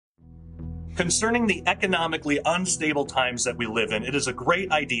Concerning the economically unstable times that we live in, it is a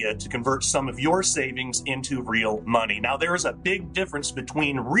great idea to convert some of your savings into real money. Now, there is a big difference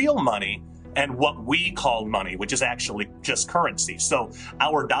between real money and what we call money, which is actually just currency. So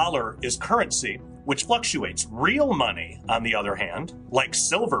our dollar is currency, which fluctuates. Real money, on the other hand, like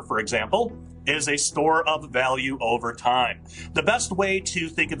silver, for example, is a store of value over time. The best way to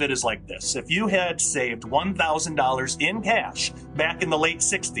think of it is like this. If you had saved $1,000 in cash back in the late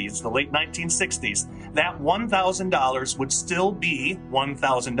 60s, the late 1960s, that $1,000 would still be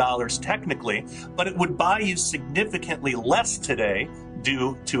 $1,000 technically, but it would buy you significantly less today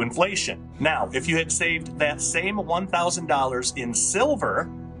due to inflation. Now, if you had saved that same $1,000 in silver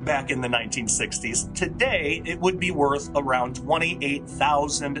back in the 1960s, today it would be worth around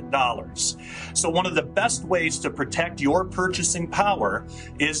 $28,000. So one of the best ways to protect your purchasing power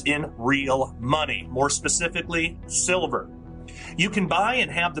is in real money, more specifically, silver. You can buy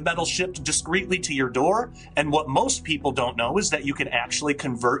and have the metal shipped discreetly to your door, and what most people don't know is that you can actually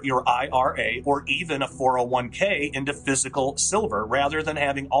convert your IRA or even a 401k into physical silver rather than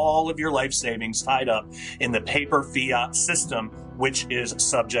having all of your life savings tied up in the paper fiat system, which is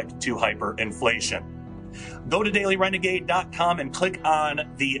subject to hyperinflation. Go to dailyrenegade.com and click on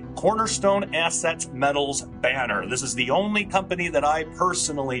the Cornerstone Assets Metals banner. This is the only company that I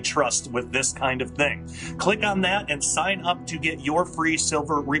personally trust with this kind of thing. Click on that and sign up to get your free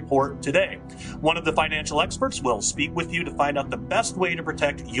silver report today. One of the financial experts will speak with you to find out the best way to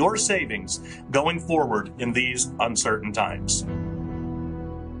protect your savings going forward in these uncertain times.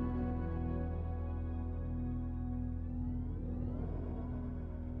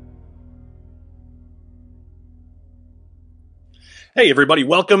 Hey everybody,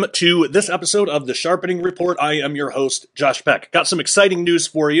 welcome to this episode of the Sharpening Report. I am your host, Josh Peck. Got some exciting news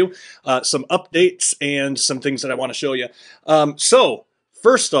for you, some updates and some things that I want to show you. So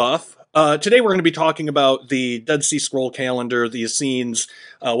first off, today we're going to be talking about the Dead Sea Scroll calendar, the Essenes,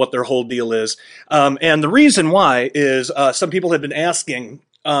 what their whole deal is. And the reason why is some people have been asking.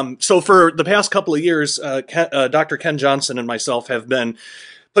 So for the past couple of years, Dr. Ken Johnson and myself have been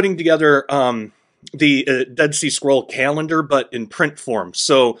putting together the Dead Sea Scroll calendar, but in print form.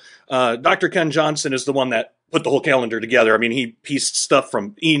 So Dr. Ken Johnson is the one that put the whole calendar together. I mean, he pieced stuff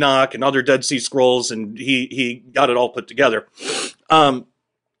from Enoch and other Dead Sea Scrolls, and he got it all put together.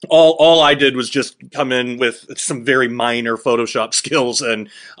 All I did was just come in with some very minor Photoshop skills and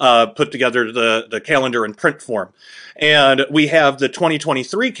put together the calendar in print form. And we have the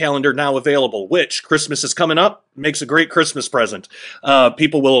 2023 calendar now available, which Christmas is coming up, makes a great Christmas present.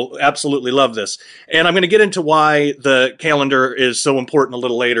 People will absolutely love this. And I'm going to get into why the calendar is so important a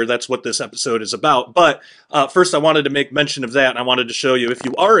little later. That's what this episode is about. But first, I wanted to make mention of that, and I wanted to show you, if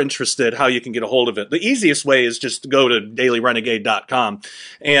you are interested, how you can get a hold of it. The easiest way is just to go to dailyrenegade.com,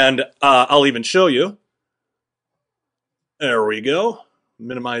 and I'll even show you. There we go.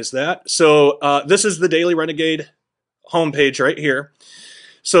 Minimize that. So this is the Daily Renegade homepage right here.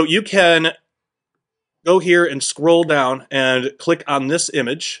 So you can go here and scroll down and click on this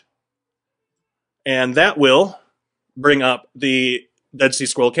image, and that will bring up the Dead Sea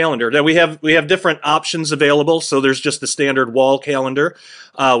Scroll calendar. Now we have different options available. So there's just the standard wall calendar,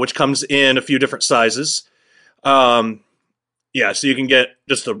 which comes in a few different sizes. So you can get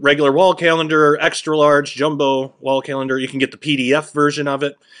just a regular wall calendar, extra large, jumbo wall calendar. You can get the PDF version of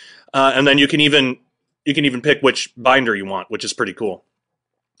it, and then you can even pick which binder you want, which is pretty cool.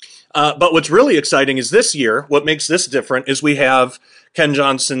 But what's really exciting is this year, what makes this different is we have Ken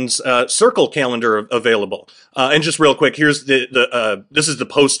Johnson's circle calendar available. And just real quick, here's this is the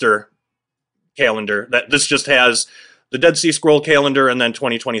poster calendar. This just has the Dead Sea Scroll calendar and then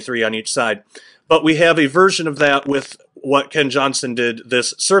 2023 on each side. But we have a version of that with what Ken Johnson did,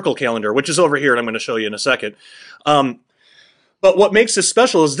 this circle calendar, which is over here, and I'm going to show you in a second. But what makes this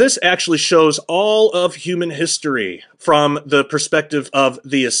special is this actually shows all of human history from the perspective of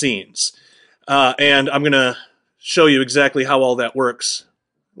the Essenes. And I'm going to show you exactly how all that works.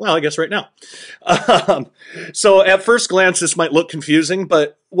 Well, I guess right now. So at first glance, this might look confusing,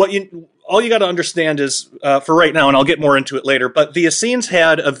 but all you got to understand is, for right now, and I'll get more into it later, but the Essenes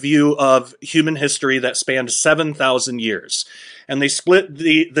had a view of human history that spanned 7,000 years. And they split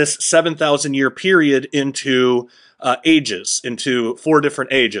this 7,000-year period into ages, into 4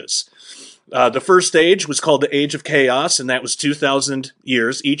 different ages. The first age was called the Age of Chaos, and that was 2,000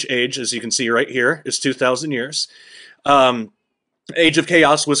 years. Each age, as you can see right here, is 2,000 years. Age of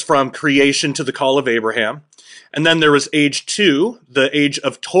Chaos was from creation to the call of Abraham. And then there was Age 2, the Age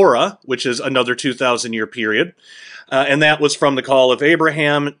of Torah, which is another 2,000-year period. And that was from the call of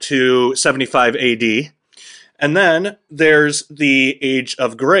Abraham to 75 AD. And then there's the Age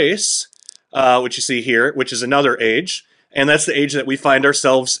of Grace, which you see here, which is another age. And that's the age that we find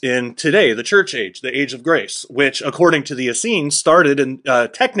ourselves in today, the church age, the age of grace, which, according to the Essene,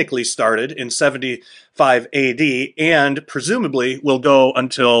 technically started in 75 AD and presumably will go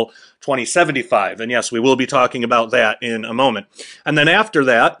until 2075. And yes, we will be talking about that in a moment. And then after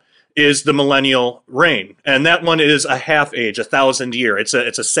that is the millennial reign. And that one is a half age, 1,000 year. It's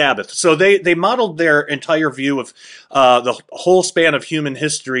a Sabbath. So they modeled their entire view of the whole span of human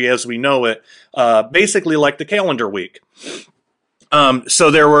history as we know it, basically like the calendar week.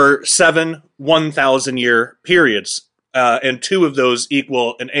 So there were 7 1,000-year periods, and 2 of those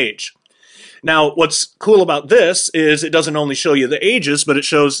equal an age. Now, what's cool about this is it doesn't only show you the ages, but it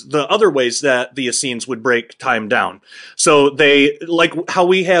shows the other ways that the Essenes would break time down. So they, like how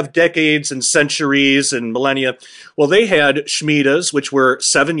we have decades and centuries and millennia, well, they had Shemitahs, which were a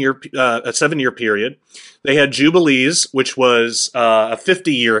 7-year period. They had Jubilees, which was a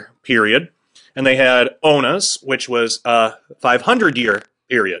 50-year period. And they had Onas, which was a 500-year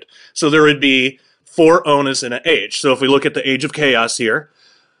period. So there would be 4 Onas in an age. So if we look at the age of chaos here,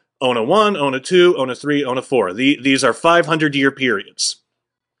 Ona 1, Ona 2, Ona 3, Ona 4. These are 500-year periods.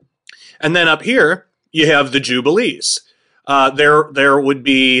 And then up here, you have the Jubilees. There would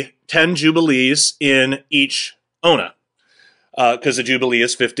be 10 Jubilees in each Ona, because a Jubilee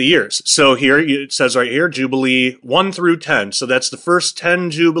is 50 years. So here, it says right here, Jubilee 1 through 10. So that's the first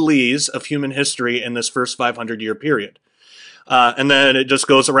 10 Jubilees of human history in this first 500-year period. And then it just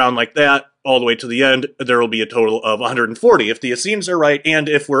goes around like that all the way to the end. There will be a total of 140 if the Essenes are right and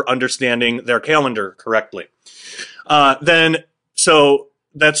if we're understanding their calendar correctly. So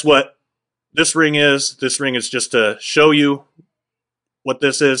that's what this ring is. This ring is just to show you what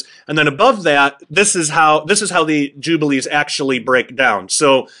this is. And then above that, this is how the Jubilees actually break down.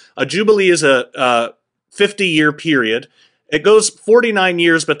 So a Jubilee is a 50-year period. It goes 49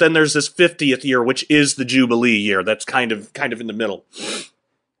 years, but then there's this 50th year, which is the Jubilee year. That's kind of in the middle.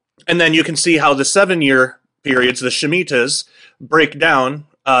 And then you can see how the 7-year periods, the Shemitahs, break down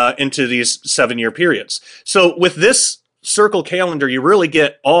into these 7-year periods. So with this circle calendar, you really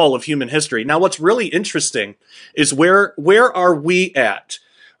get all of human history. Now, what's really interesting is where are we at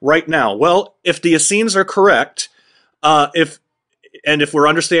right now? Well, if the Essenes are correct, if we're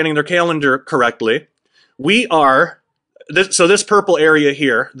understanding their calendar correctly, we are. So this purple area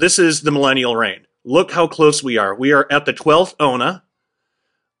here, this is the millennial reign. Look how close we are. We are at the 12th Ona.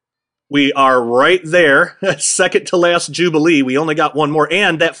 We are right there, second to last Jubilee. We only got one more.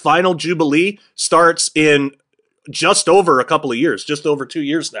 And that final Jubilee starts in just over a couple of years, just over 2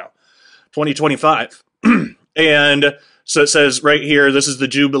 years now, 2025. And so it says right here, this is the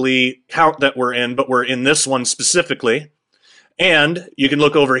Jubilee count that we're in, but we're in this one specifically. And you can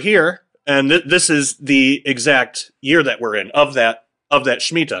look over here, and this is the exact year that we're in of that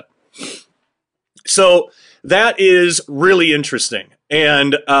Shemitah. So that is really interesting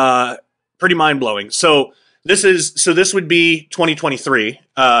and pretty mind-blowing. So this would be 2023.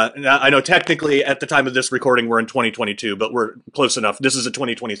 I know technically at the time of this recording we're in 2022, but we're close enough. This is a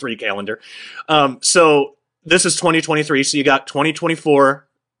 2023 calendar. So this is 2023. So you got 2024,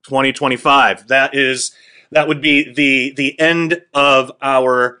 2025. That would be the end of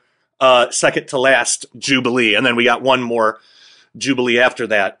our second to last Jubilee, and then we got one more Jubilee after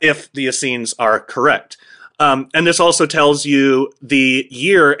that, if the Essenes are correct. And this also tells you the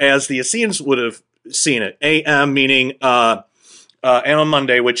year as the Essenes would have seen it. AM meaning Anno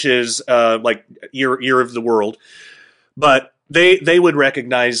Monday, which is like year of the world, but they would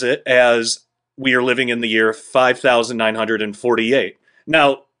recognize it as we are living in the year 5,948.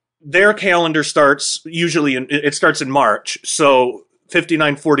 Now their calendar starts it starts in March, so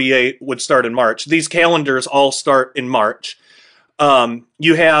 5948 would start in March. These calendars all start in March.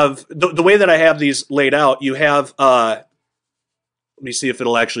 You have, the way that I have these laid out, you have, let me see if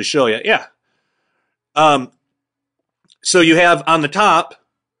it'll actually show you. Yeah. So you have on the top,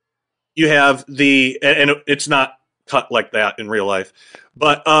 you have and it's not cut like that in real life,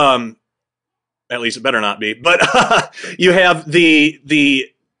 but, at least it better not be, but, you have the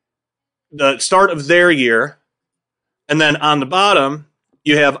start of their year. And then on the bottom,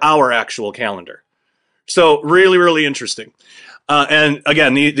 you have our actual calendar. So really, really interesting. And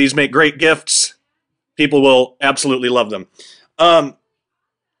again, these make great gifts. People will absolutely love them. And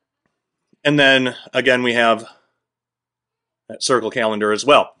then again, we have that circle calendar as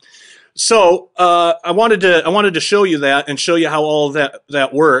well. So I wanted to show you that and show you how all that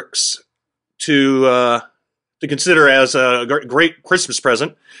works to consider as a great Christmas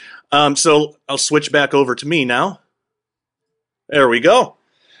present. So I'll switch back over to me now. There we go.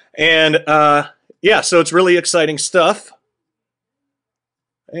 And yeah, so it's really exciting stuff.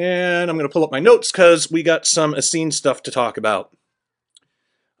 And I'm going to pull up my notes because we got some Essene stuff to talk about.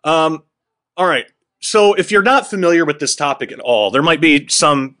 All right. So if you're not familiar with this topic at all, there might be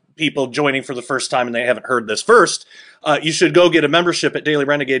some people joining for the first time and they haven't heard this first. You should go get a membership at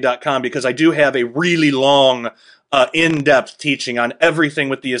dailyrenegade.com because I do have a really long, in-depth teaching on everything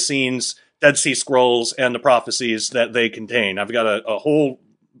with the Essenes, Dead Sea Scrolls, and the prophecies that they contain. I've got a whole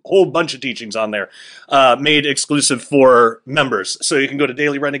bunch of teachings on there made exclusive for members. So you can go to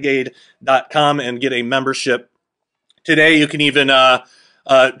dailyrenegade.com and get a membership today. You can even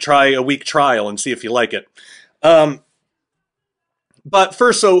try a week trial and see if you like it. But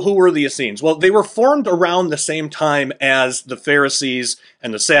first, so who were the Essenes? Well, they were formed around the same time as the Pharisees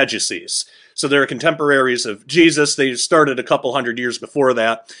and the Sadducees. So they're contemporaries of Jesus. They started a couple hundred years before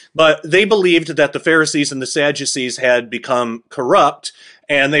that. But they believed that the Pharisees and the Sadducees had become corrupt,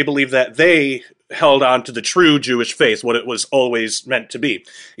 and they believed that they held on to the true Jewish faith, what it was always meant to be.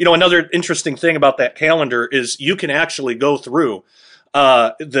 You know, another interesting thing about that calendar is you can actually go through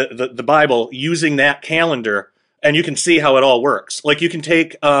the Bible using that calendar, and you can see how it all works. Like you can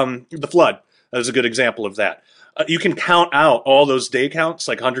take the flood as a good example of that. You can count out all those day counts,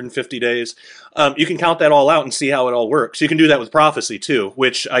 like 150 days. You can count that all out and see how it all works. You can do that with prophecy too,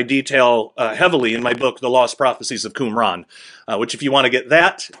 which I detail heavily in my book, The Lost Prophecies of Qumran, which if you want to get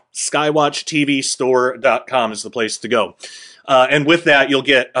that, skywatchtvstore.com is the place to go. And with that, you'll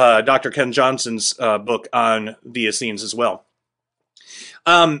get Dr. Ken Johnson's book on the Essenes as well.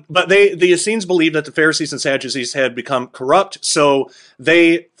 But the Essenes believed that the Pharisees and Sadducees had become corrupt, so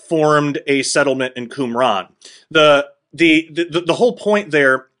they formed a settlement in Qumran. The whole point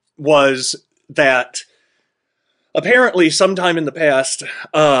there was that apparently sometime in the past,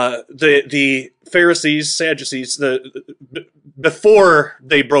 the Pharisees, Sadducees, before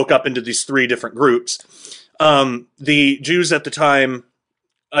they broke up into these three different groups, the Jews at the time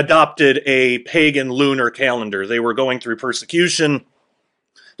adopted a pagan lunar calendar. They were going through persecution.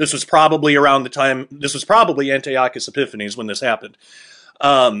 This was probably Antiochus Epiphanes when this happened.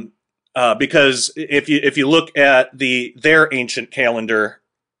 Because if you look at their ancient calendar,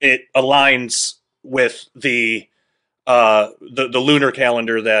 it aligns with the lunar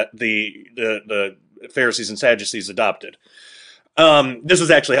calendar that the Pharisees and Sadducees adopted. This is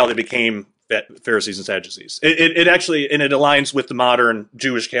actually how they became Pharisees and Sadducees. It actually aligns with the modern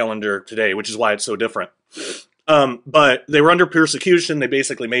Jewish calendar today, which is why it's so different. But they were under persecution. They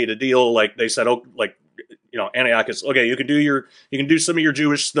basically made a deal. Like they said, Antiochus, okay, you can do some of your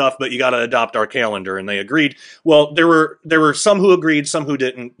Jewish stuff, but you got to adopt our calendar. And they agreed. Well, there were some who agreed, some who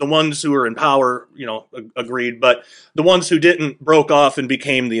didn't. The ones who were in power, agreed, but the ones who didn't broke off and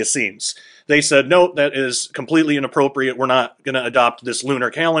became the Essenes. They said, no, that is completely inappropriate. We're not going to adopt this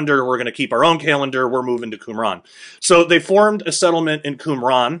lunar calendar. We're going to keep our own calendar. We're moving to Qumran. So they formed a settlement in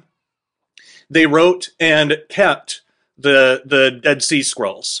Qumran. They wrote and kept the Dead Sea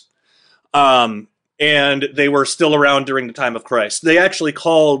Scrolls. And they were still around during the time of Christ. They actually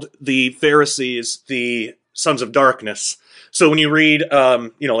called the Pharisees the sons of darkness. So when you read,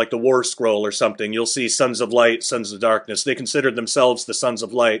 like the War Scroll or something, you'll see sons of light, sons of darkness. They considered themselves the sons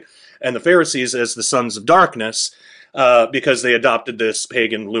of light and the Pharisees as the sons of darkness because they adopted this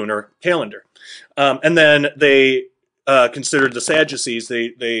pagan lunar calendar. And then they considered the Sadducees,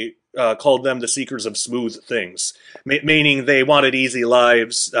 they called them the seekers of smooth things, meaning they wanted easy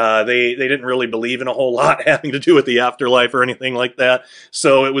lives. They didn't really believe in a whole lot having to do with the afterlife or anything like that.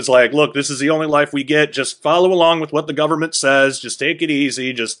 So it was like, look, this is the only life we get. Just follow along with what the government says. Just take it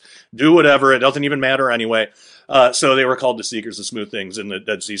easy. Just do whatever. It doesn't even matter anyway. So they were called the seekers of smooth things in the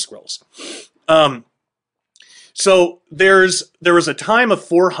Dead Sea Scrolls. So there was a time of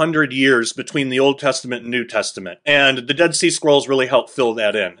 400 years between the Old Testament and New Testament, and the Dead Sea Scrolls really helped fill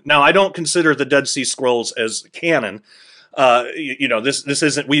that in. Now, I don't consider the Dead Sea Scrolls as canon. This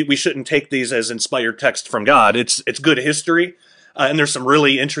isn't. We shouldn't take these as inspired text from God. It's good history, and there's some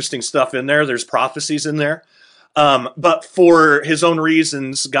really interesting stuff in there. There's prophecies in there, but for His own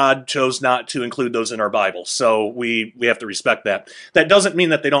reasons, God chose not to include those in our Bible. So we have to respect that. That doesn't mean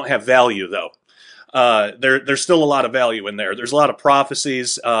that they don't have value, though. There's still a lot of value in there. There's a lot of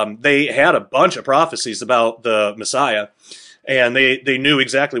prophecies. They had a bunch of prophecies about the Messiah, and they knew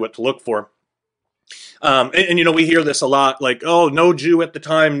exactly what to look for. We hear this a lot, like, oh, no Jew at the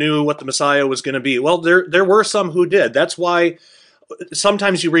time knew what the Messiah was going to be. Well, there were some who did. That's why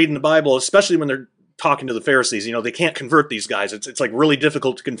sometimes you read in the Bible, especially when they're talking to the Pharisees, they can't convert these guys. It's like really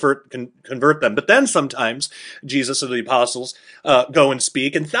difficult to convert them. But then sometimes Jesus or the apostles go and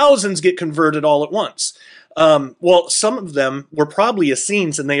speak, and thousands get converted all at once. Well, some of them were probably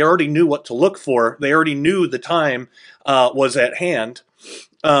Essenes, and they already knew what to look for. They already knew the time was at hand.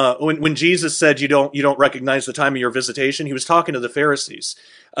 when Jesus said you don't recognize the time of your visitation, he was talking to the Pharisees.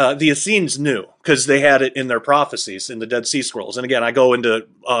 The Essenes knew because they had it in their prophecies in the Dead Sea Scrolls. And again, I go into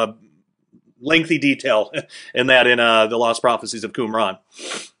lengthy detail in that in the Lost Prophecies of Qumran.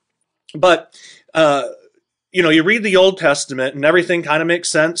 But you read the Old Testament and everything kind of makes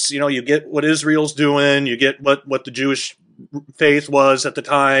sense. You get what Israel's doing, you get what the Jewish faith was at the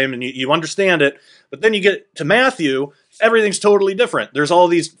time, and you understand it. But then you get to Matthew, everything's totally different. There's all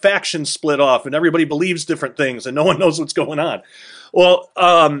these factions split off, and everybody believes different things, and no one knows what's going on. Well,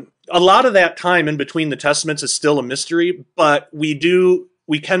 a lot of that time in between the Testaments is still a mystery, but we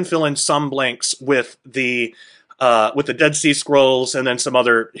can fill in some blanks with the Dead Sea Scrolls and then some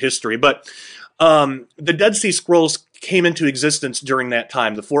other history. But the Dead Sea Scrolls came into existence during that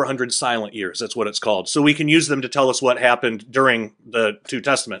time, the 400 silent years, that's what it's called. So we can use them to tell us what happened during the two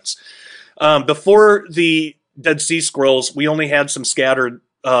Testaments. Before the Dead Sea Scrolls, we only had some scattered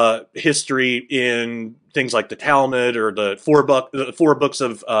history in things like the Talmud or the four books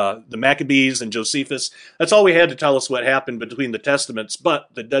of the Maccabees and Josephus. That's all we had to tell us what happened between the Testaments, but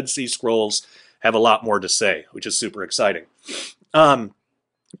the Dead Sea Scrolls have a lot more to say, which is super exciting.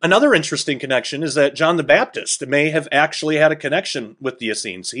 Another interesting connection is that John the Baptist may have actually had a connection with the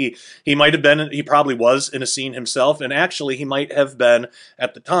Essenes. He might have been, he probably was an Essene himself, and actually he might have been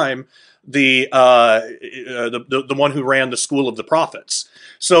at the time the one who ran the school of the prophets.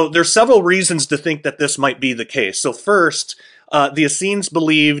 So there's several reasons to think that this might be the case. So first, the Essenes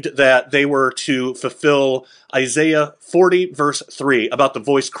believed that they were to fulfill Isaiah 40 verse 3 about the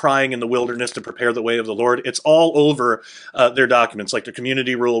voice crying in the wilderness to prepare the way of the Lord. It's all over their documents, like their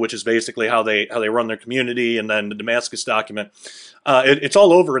community rule, which is basically how they run their community, and then the Damascus document. It's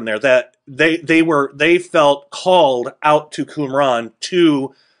all over in there that they felt called out to Qumran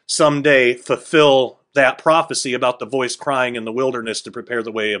to someday fulfill that prophecy about the voice crying in the wilderness to prepare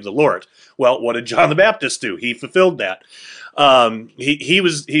the way of the Lord. Well, what did John the Baptist do? He fulfilled that. He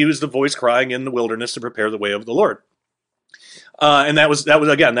was the voice crying in the wilderness to prepare the way of the Lord. And that was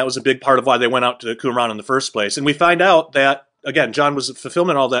a big part of why they went out to Qumran in the first place. And we find out that, again, John was a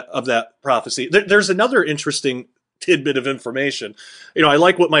fulfillment of that prophecy. There's another interesting tidbit of information. I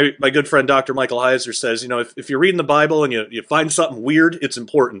like what my good friend Dr. Michael Heiser says. If you're reading the Bible and you find something weird, it's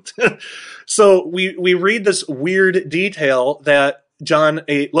important. So we read this weird detail that John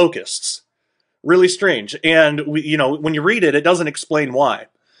ate locusts. Really strange. And when you read it, it doesn't explain why.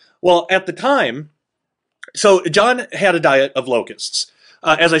 Well, at the time, so John had a diet of locusts.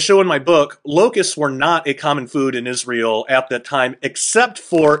 As I show in my book, locusts were not a common food in Israel at that time, except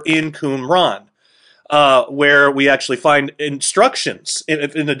for in Qumran. Where we actually find instructions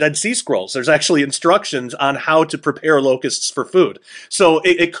in the Dead Sea Scrolls. There's actually instructions on how to prepare locusts for food. So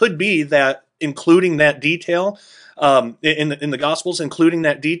it could be that including that detail in the Gospels, including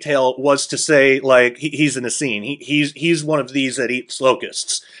that detail was to say, like, he's an Essene. He's one of these that eats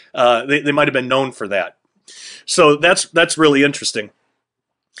locusts. They might have been known for that. So that's really interesting.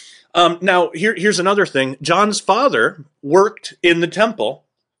 Now, here's another thing. John's father worked in the temple,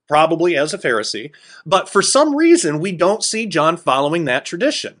 probably as a Pharisee, but for some reason, we don't see John following that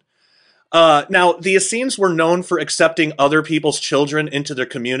tradition. Now, the Essenes were known for accepting other people's children into their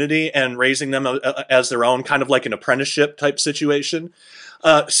community and raising them as their own, kind of like an apprenticeship type situation.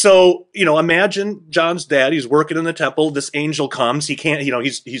 So, imagine John's dad, he's working in the temple, this angel comes, he can't,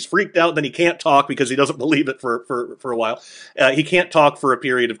 he's freaked out, then he can't talk because he doesn't believe it for a while. He can't talk for a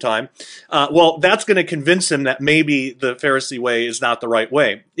period of time. Well, that's going to convince him that maybe the Pharisee way is not the right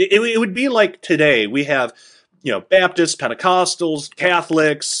way. It would be like today, we have, Baptists, Pentecostals,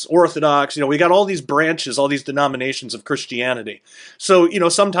 Catholics, Orthodox, we got all these branches, all these denominations of Christianity. So,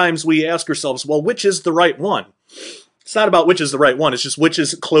 sometimes we ask ourselves, well, which is the right one? It's not about which is the right one. It's just which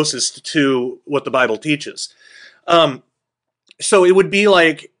is closest to what the Bible teaches. So it would be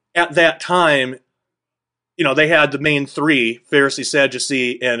like at that time, they had the main three, Pharisee,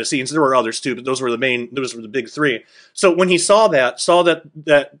 Sadducee, and Essenes. There were others too, but those were the big three. So when he saw that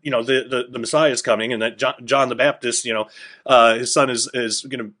the Messiah is coming and that John the Baptist, his son is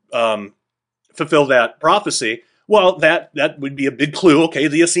going to fulfill that prophecy. Well, that would be a big clue. Okay,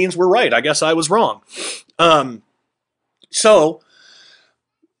 the Essenes were right. I guess I was wrong. So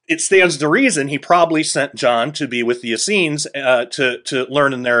it stands to reason he probably sent John to be with the Essenes to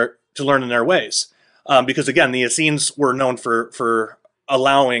learn in their ways, because again, the Essenes were known for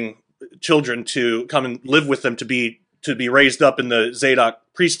allowing children to come and live with them to be raised up in the Zadok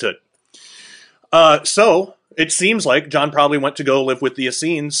priesthood. So it seems like John probably went to go live with the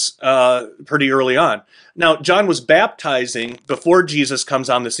Essenes pretty early on. Now, John was baptizing before Jesus comes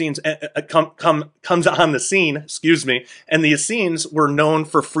on the scene. Comes on the scene, excuse me. And the Essenes were known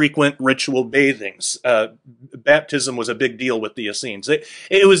for frequent ritual bathings. Baptism was a big deal with the Essenes.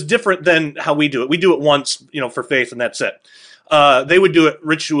 It was different than how we do it. We do it once, for faith, and that's it. They would do it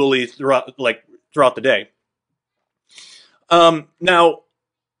ritually throughout the day. Now,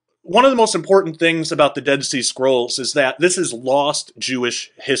 one of the most important things about the Dead Sea Scrolls is that this is lost Jewish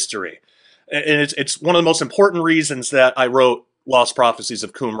history. And it's one of the most important reasons that I wrote Lost Prophecies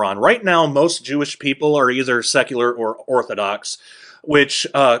of Qumran. Right now, most Jewish people are either secular or Orthodox, which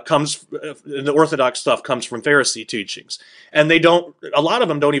the Orthodox stuff comes from Pharisee teachings. And a lot of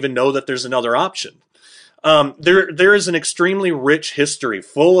them don't even know that there's another option. There is an extremely rich history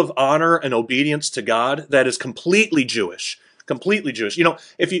full of honor and obedience to God that is completely Jewish. Completely Jewish.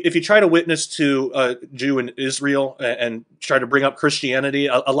 If you try to witness to a Jew in Israel and try to bring up Christianity,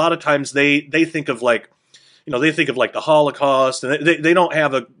 a lot of times they think of the Holocaust, and they don't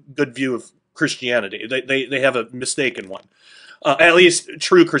have a good view of Christianity. They have a mistaken one. At least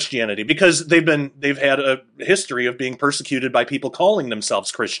true Christianity, because they've had a history of being persecuted by people calling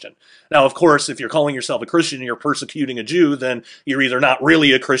themselves Christian. Now, of course, if you're calling yourself a Christian and you're persecuting a Jew, then you're either not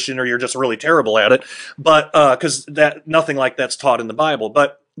really a Christian or you're just really terrible at it. But because nothing like that's taught in the Bible,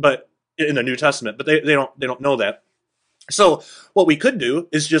 but in the New Testament. But they don't know that. So what we could do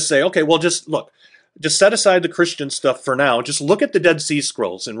is just say, okay, well, just set aside the Christian stuff for now. Just look at the Dead Sea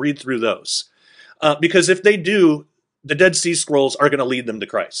Scrolls and read through those, because if they do, the Dead Sea Scrolls are going to lead them to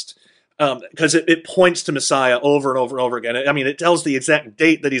Christ, because it points to Messiah over and over and over again. I mean, it tells the exact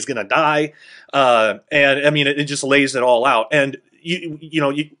date that he's going to die, and I mean, it just lays it all out. And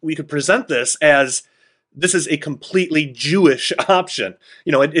we could present this as this is a completely Jewish option.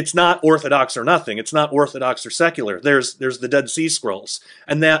 It's not Orthodox or nothing. It's not Orthodox or secular. There's the Dead Sea Scrolls,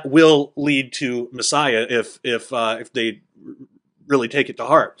 and that will lead to Messiah if they really take it to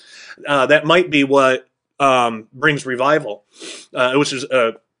heart. That might be what brings revival, which is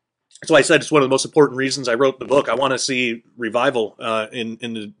that's why I said it's one of the most important reasons I wrote the book. I want to see revival in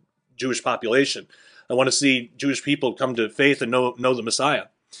the Jewish population. I want to see Jewish people come to faith and know the Messiah.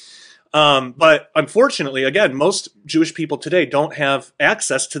 But unfortunately, again, most Jewish people today don't have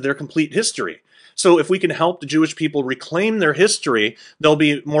access to their complete history. So if we can help the Jewish people reclaim their history, they'll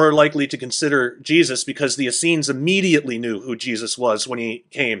be more likely to consider Jesus, because the Essenes immediately knew who Jesus was when he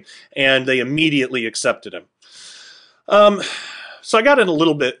came, and they immediately accepted him. So I got in a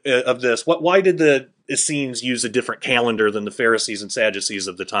little bit of this. Why did the Essenes use a different calendar than the Pharisees and Sadducees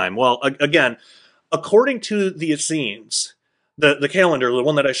of the time? Well, again, according to the Essenes, the calendar, the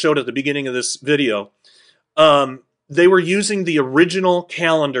one that I showed at the beginning of this video, they were using the original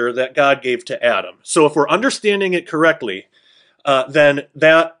calendar that God gave to Adam. So if we're understanding it correctly, then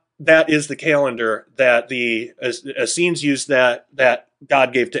that is the calendar that the Essenes used that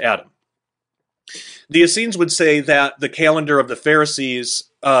God gave to Adam. The Essenes would say that the calendar of the Pharisees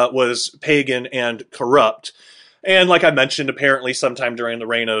was pagan and corrupt. And like I mentioned, apparently sometime during the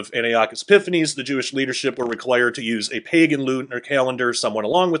reign of Antiochus Epiphanes, the Jewish leadership were required to use a pagan lunar calendar. Some went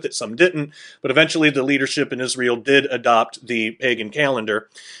along with it, some didn't. But eventually the leadership in Israel did adopt the pagan calendar.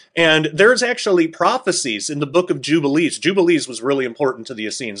 And there's actually prophecies in the book of Jubilees. Jubilees was really important to the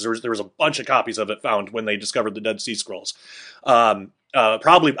Essenes. There was a bunch of copies of it found when they discovered the Dead Sea Scrolls.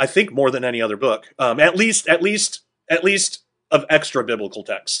 Probably, I think, more than any other book. At least of extra biblical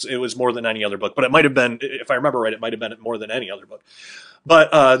texts. It was more than any other book, but it might have been, if I remember right, it might have been more than any other book.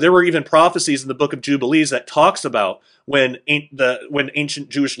 But there were even prophecies in the book of Jubilees that talks about when ancient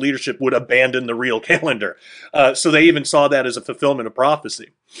Jewish leadership would abandon the real calendar. So they even saw that as a fulfillment of prophecy.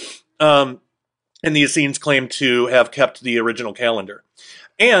 And the Essenes claim to have kept the original calendar.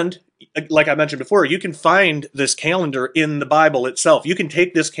 And like I mentioned before, you can find this calendar in the Bible itself. You can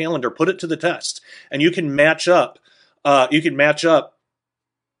take this calendar, put it to the test, and you can match up all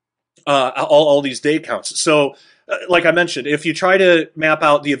these day counts. So, like I mentioned, if you try to map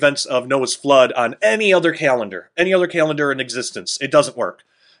out the events of Noah's flood on any other calendar in existence, it doesn't work.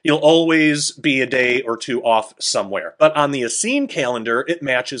 You'll always be a day or two off somewhere. But on the Essene calendar, it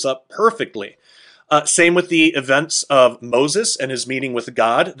matches up perfectly. Same with the events of Moses and his meeting with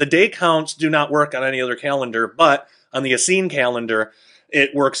God. The day counts do not work on any other calendar, but on the Essene calendar,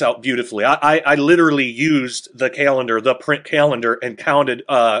 it works out beautifully. I literally used the calendar, the print calendar, and counted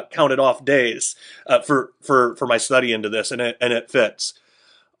off days for my study into this, and it fits.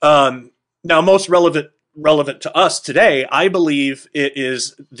 Now, most relevant to us today, I believe it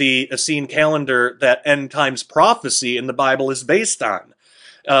is the Essene calendar that end times prophecy in the Bible is based on.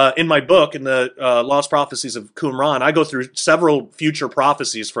 In my book, in the Lost Prophecies of Qumran, I go through several future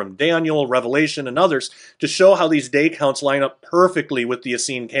prophecies from Daniel, Revelation, and others to show how these day counts line up perfectly with the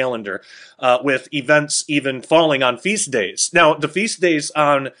Essene calendar, with events even falling on feast days. Now, the feast days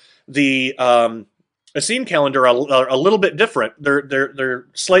on the Essene calendar are a little bit different. They're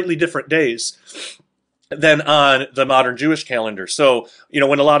slightly different days than on the modern Jewish calendar. So,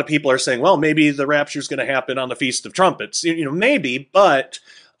 when a lot of people are saying, well, maybe the rapture is going to happen on the Feast of Trumpets, maybe, but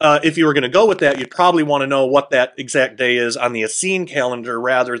if you were going to go with that, you'd probably want to know what that exact day is on the Essene calendar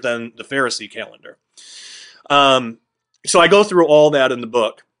rather than the Pharisee calendar. So I go through all that in the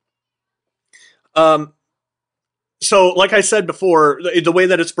book. So, like I said before, the way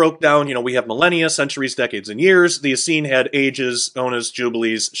that it's broke down, we have millennia, centuries, decades, and years. The Essene had ages known as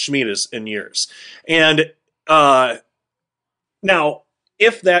jubilees, shemitahs, and years. And now,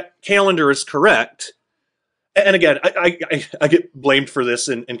 if that calendar is correct, and again, I get blamed for this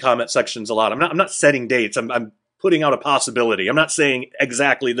in comment sections a lot. I'm not setting dates. I'm putting out a possibility. I'm not saying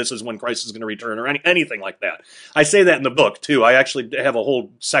exactly this is when Christ is going to return or anything like that. I say that in the book too. I actually have a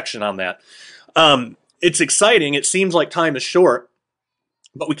whole section on that. It's exciting. It seems like time is short,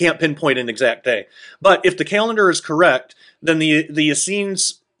 but we can't pinpoint an exact day. But if the calendar is correct, then the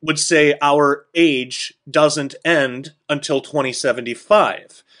Essenes would say our age doesn't end until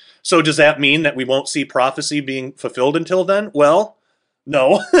 2075. So does that mean that we won't see prophecy being fulfilled until then? Well,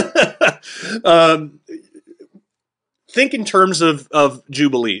 no. Think in terms of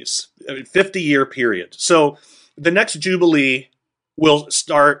jubilees, 50-year period. So the next jubilee will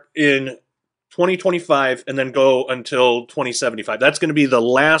start in 2025 and then go until 2075. That's going to be the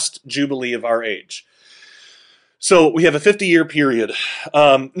last jubilee of our age. So we have a 50-year period.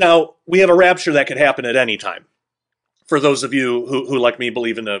 Now, we have a rapture that could happen at any time. For those of you who like me,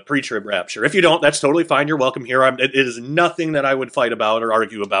 believe in the pre-trib rapture. If you don't, that's totally fine. You're welcome here. It is nothing that I would fight about or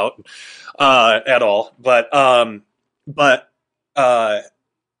argue about at all. But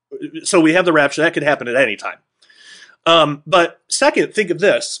so we have the rapture. That could happen at any time. But second, think of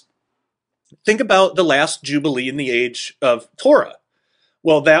this. Think about the last jubilee in the age of Torah.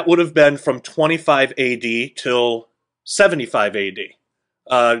 Well, that would have been from 25 AD till 75 AD,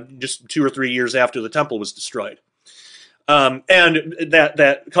 just 2 or 3 years after the temple was destroyed. And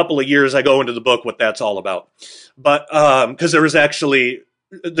that couple of years, I go into the book what that's all about. But because there was actually,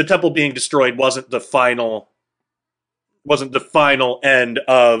 the temple being destroyed wasn't the final end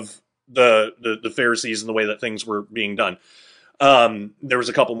of the Pharisees and the way that things were being done. There was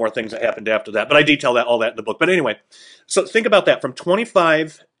a couple more things that happened after that, but I detail all that in the book. But anyway, so think about that from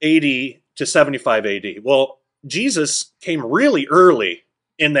 25 AD to 75 AD. Well, Jesus came really early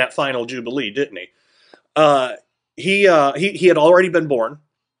in that final jubilee, didn't he? He had already been born,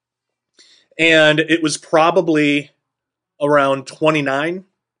 and it was probably around 29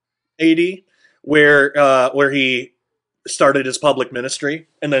 AD where he started his public ministry,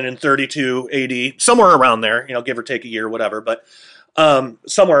 and then in 32 AD, somewhere around there, give or take a year, whatever, but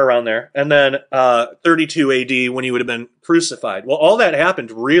somewhere around there, and then 32 AD when he would have been crucified. Well, all that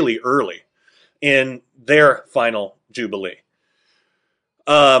happened really early in their final jubilee.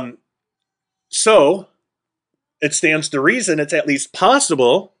 So it stands to reason it's at least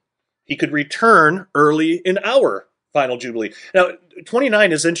possible he could return early in our final jubilee. Now,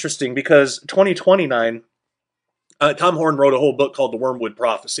 29 is interesting because 2029. Tom Horn wrote a whole book called The Wormwood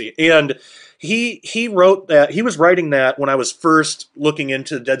Prophecy, and he wrote that. He was writing that when I was first looking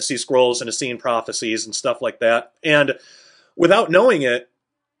into the Dead Sea Scrolls and Essene prophecies and stuff like that. And without knowing it,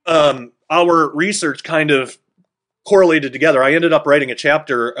 our research kind of correlated together. I ended up writing a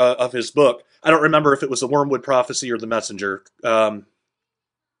chapter of his book. I don't remember if it was The Wormwood Prophecy or The Messenger. I'd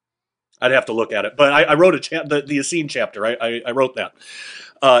have to look at it, but I wrote the Essene chapter. I wrote that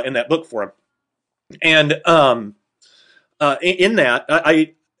in that book for him, and in that,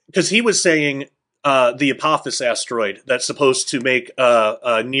 because he was saying the Apophis asteroid that's supposed to make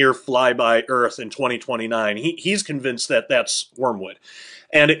a near flyby Earth in 2029, he's convinced that that's wormwood,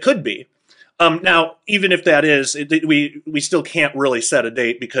 and it could be. Now, even if that is, we still can't really set a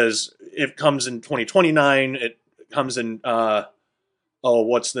date because it comes in 2029. It comes in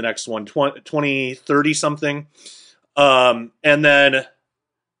what's the next one? 2030 something, and then I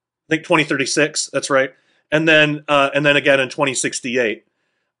think 2036. That's right. And then again in 2068,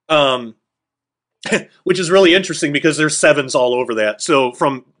 which is really interesting because there's sevens all over that. So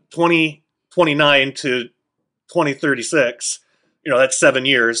from 2029 to 2036, that's 7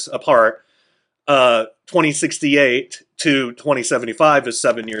 years apart. 2068 to 2075 is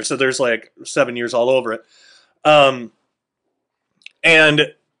 7 years. So there's like 7 years all over it.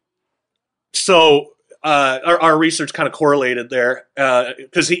 And so our research kind of correlated there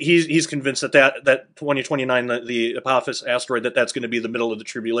because he's convinced that 2029, the Apophis asteroid, that's going to be the middle of the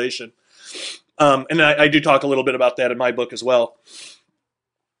tribulation. And I do talk a little bit about that in my book as well,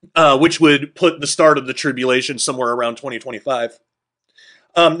 which would put the start of the tribulation somewhere around 2025.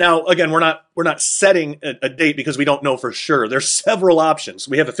 Now, again, we're not setting a date because we don't know for sure. There's several options.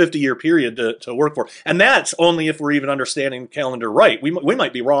 We have a 50-year period to work for, and that's only if we're even understanding the calendar right. We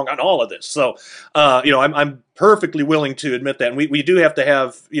might be wrong on all of this. So, I'm perfectly willing to admit that, and we do have to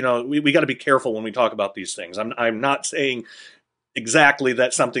have, we got to be careful when we talk about these things. I'm not saying exactly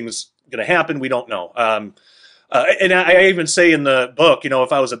that something's going to happen. We don't know. And I even say in the book,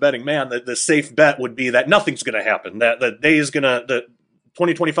 if I was a betting man, that the safe bet would be that nothing's going to happen. That the day is going to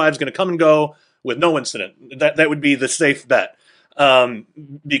 2025 is going to come and go with no incident. That would be the safe bet,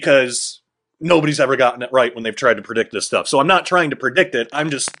 because nobody's ever gotten it right when they've tried to predict this stuff. So I'm not trying to predict it. I'm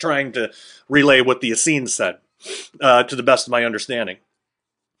just trying to relay what the Essenes said to the best of my understanding.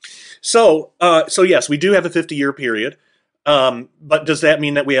 So yes, we do have a 50-year period, but does that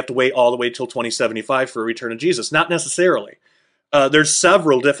mean that we have to wait all the way till 2075 for a return of Jesus? Not necessarily. There's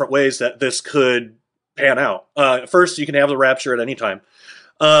several different ways that this could pan out. First, you can have the rapture at any time.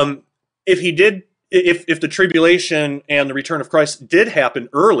 If the tribulation and the return of Christ did happen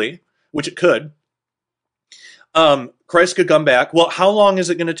early, which it could, Christ could come back. Well, how long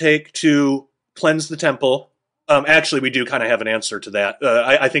is it going to take to cleanse the temple? Actually, we do kind of have an answer to that.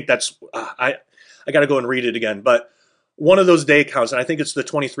 I think that's, I got to go and read it again, but one of those day counts, and I think it's the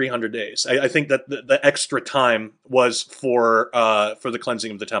 2,300 days. I think that the extra time was for the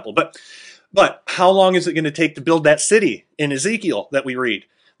cleansing of the temple. But how long is it going to take to build that city in Ezekiel that we read?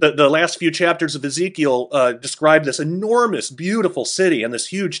 The last few chapters of Ezekiel describe this enormous, beautiful city and this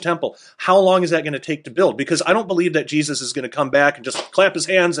huge temple. How long is that going to take to build? Because I don't believe that Jesus is going to come back and just clap his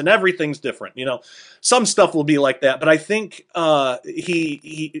hands and everything's different. Some stuff will be like that, but I think I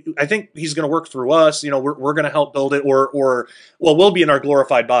think he's going to work through us. We're going to help build it, or we'll be in our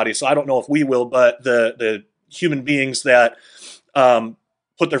glorified body. So I don't know if we will, but the human beings that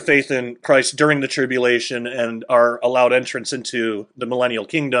put their faith in Christ during the tribulation and are allowed entrance into the millennial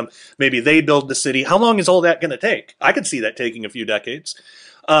kingdom, maybe they build the city. How long is all that going to take? I could see that taking a few decades.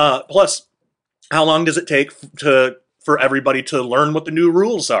 Plus, how long does it take for everybody to learn what the new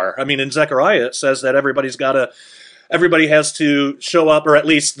rules are? I mean, in Zechariah, it says that everybody has to show up, or at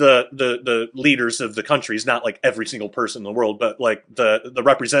least the leaders of the countries, not like every single person in the world, but like the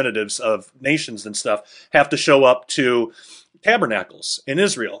representatives of nations and stuff have to show up to tabernacles in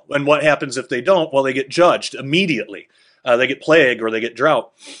Israel. And what happens if they don't? Well, they get judged immediately. They get plague or they get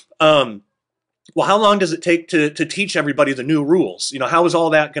drought. Well, how long does it take to teach everybody the new rules? How is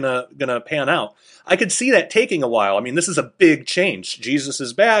all that gonna pan out? I could see that taking a while. I mean, this is a big change. Jesus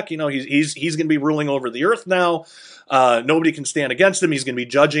is back. He's going to be ruling over the earth now. Nobody can stand against him. He's going to be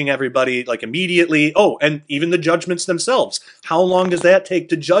judging everybody like immediately. Oh, and even the judgments themselves. How long does that take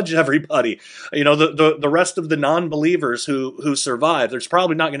to judge everybody? The rest of the non-believers who survive, there's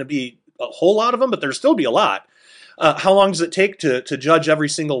probably not going to be a whole lot of them, but there'll still be a lot. How long does it take to judge every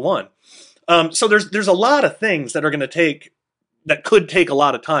single one? So there's a lot of things that could take a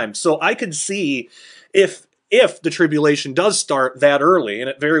lot of time. So I could see if the tribulation does start that early, and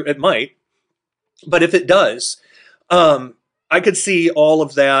it might, but if it does, I could see all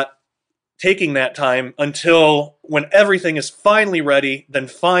of that taking that time until when everything is finally ready, then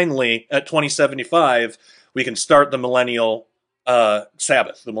finally at 2075, we can start the millennial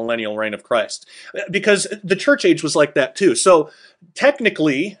Sabbath, the millennial reign of Christ. Because the church age was like that too. So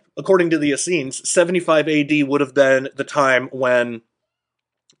technically, according to the Essenes, 75 AD would have been the time when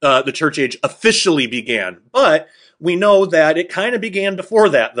the church age officially began. But we know that it kind of began before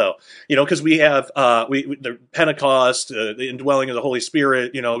that, though, because we have the Pentecost, the indwelling of the Holy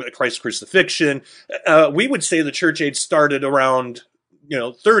Spirit, Christ's crucifixion. We would say the church age started around,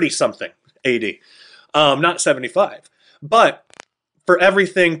 30-something AD, not 75. But for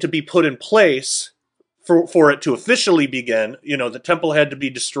everything to be put in place for it to officially begin, the temple had to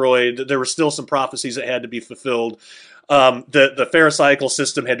be destroyed. There were still some prophecies that had to be fulfilled. The Pharisaical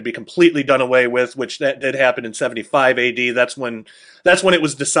system had to be completely done away with, which that did happen in 75 AD. That's when it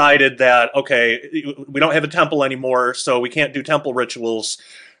was decided that, okay, we don't have a temple anymore, so we can't do temple rituals.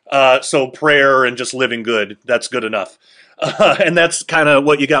 So prayer and just living good, that's good enough. And that's kind of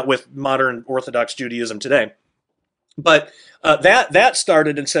what you got with modern Orthodox Judaism today. But that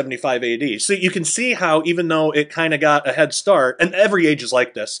started in 75 AD. So you can see how, even though it kind of got a head start, and every age is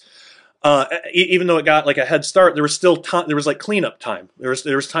like this, even though it got like a head start, there was still time. There was like cleanup time. There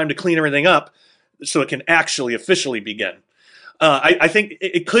was time to clean everything up so it can actually officially begin. I think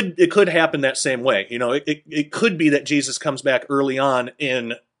it could happen that same way. It could be that Jesus comes back early on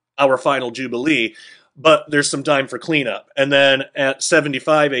in our final Jubilee, but there's some time for cleanup. And then at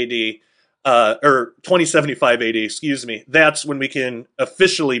 75 AD, or 2075 AD, excuse me, that's when we can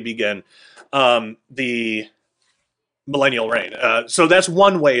officially begin the millennial reign. So that's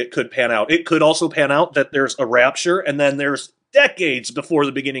one way it could pan out. It could also pan out that there's a rapture, and then there's decades before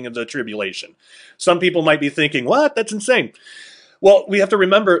the beginning of the tribulation. Some people might be thinking, what? That's insane. Well, we have to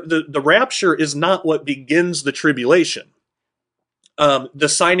remember the rapture is not what begins the tribulation. The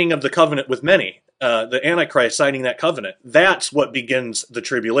signing of the covenant with many, the Antichrist signing that covenant, that's what begins the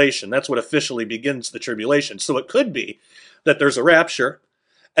tribulation. That's what officially begins the tribulation. So it could be that there's a rapture,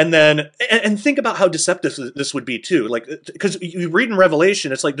 and then, and think about how deceptive this would be too. Like, because you read in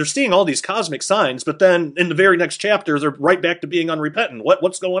Revelation, it's like they're seeing all these cosmic signs, but then in the very next chapter, they're right back to being unrepentant.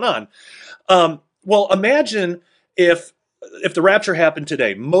 What's going on? Well, imagine if the rapture happened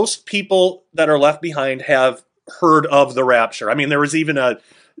today. Most people that are left behind have heard of the rapture. I mean, there was even a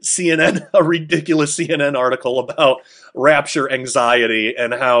ridiculous CNN article about rapture anxiety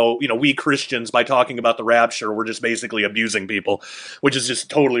and how, we Christians, by talking about the rapture, we're just basically abusing people, which is just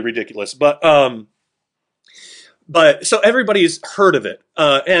totally ridiculous. But so everybody's heard of it.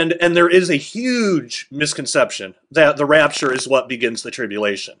 And there is a huge misconception that the rapture is what begins the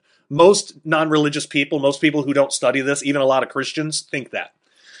tribulation. Most non-religious people, most people who don't study this, even a lot of Christians, think that.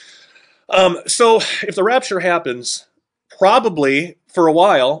 So if the rapture happens, probably for a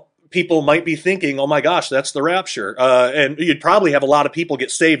while, people might be thinking, oh my gosh, that's the rapture. And you'd probably have a lot of people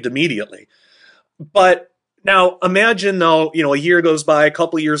get saved immediately. But now imagine though, a year goes by, a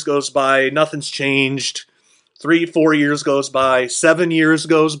couple years goes by, nothing's changed. 3-4 years goes by, 7 years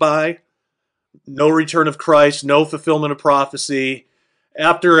goes by, no return of Christ, no fulfillment of prophecy.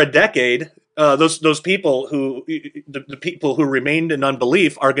 After a decade, those people the people who remained in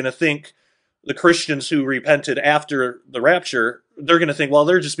unbelief are going to think the Christians who repented after the rapture, they're going to think, well,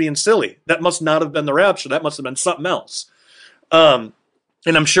 they're just being silly. That must not have been the rapture. That must have been something else. And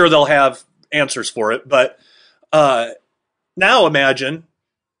I'm sure they'll have answers for it. But now imagine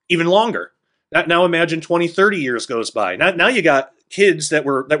even longer. Now imagine 20, 30 years goes by. Now you got kids that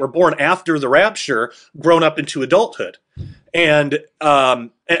were born after the rapture grown up into adulthood. And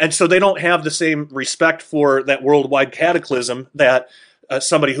so they don't have the same respect for that worldwide cataclysm that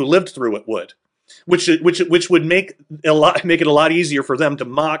somebody who lived through it would, which would make it a lot easier for them to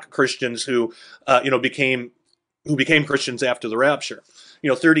mock Christians who became Christians after the rapture.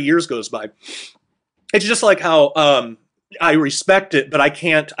 30 years goes by. It's just like how I respect it, but I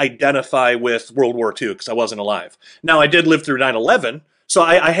can't identify with World War II because I wasn't alive. Now I did live through 9/11, so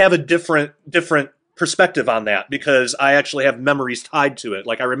I have a different perspective on that because I actually have memories tied to it.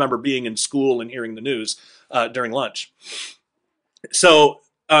 Like I remember being in school and hearing the news during lunch. So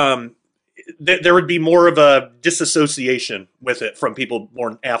there would be more of a disassociation with it from people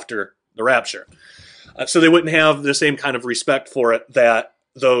born after the rapture. So they wouldn't have the same kind of respect for it that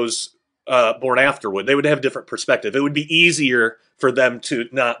those born after would. They would have different perspective. It would be easier for them to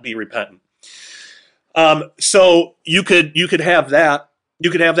not be repentant. So you could have that. You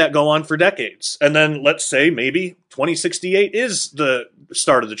could have that go on for decades. And then let's say maybe 2068 is the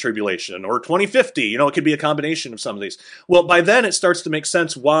start of the tribulation, or 2050. It could be a combination of some of these. Well, by then it starts to make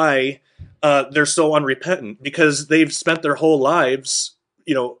sense why they're so unrepentant, because they've spent their whole lives,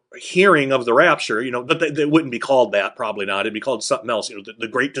 hearing of the rapture, but they wouldn't be called that, probably not. It'd be called something else, the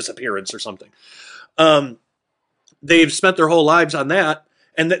Great Disappearance or something. They've spent their whole lives on that,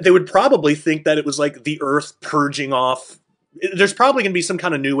 and they would probably think that it was like the earth purging off. There's probably going to be some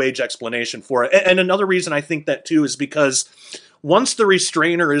kind of New Age explanation for it. And another reason I think that too is because once the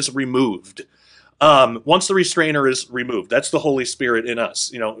restrainer is removed, that's the Holy Spirit in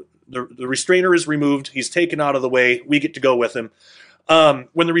us. The restrainer is removed. He's taken out of the way. We get to go with him.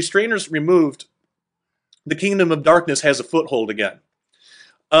 When the restrainer is removed, the kingdom of darkness has a foothold again,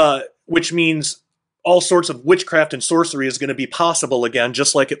 which means all sorts of witchcraft and sorcery is going to be possible again,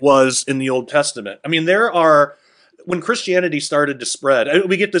 just like it was in the Old Testament. I mean, when Christianity started to spread,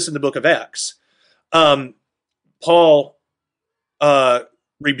 we get this in the book of Acts. Paul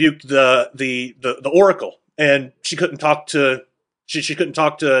rebuked the oracle, and she couldn't talk to. She couldn't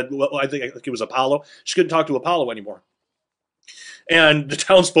talk to. Well, I think it was Apollo. She couldn't talk to Apollo anymore, and the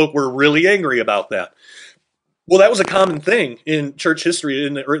townsfolk were really angry about that. Well, that was a common thing in church history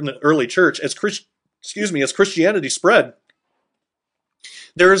in the early church. As Christianity spread,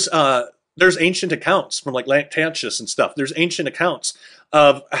 there's ancient accounts from like Lactantius and stuff. There's ancient accounts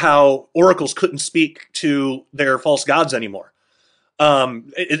of how oracles couldn't speak to their false gods anymore.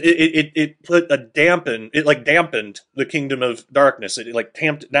 It put a it like dampened the kingdom of darkness. It like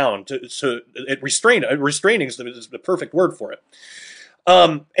tamped it down to it restrained it. Restraining is the perfect word for it.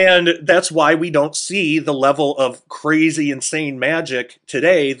 And that's why we don't see the level of crazy, insane magic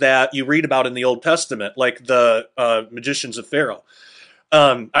today that you read about in the Old Testament, like the magicians of Pharaoh.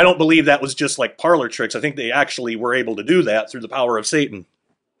 I don't believe that was just like parlor tricks. I think they actually were able to do that through the power of Satan.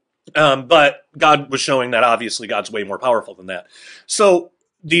 But God was showing that obviously God's way more powerful than that. So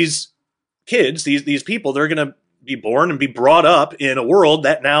these kids, these people, they're going to be born and be brought up in a world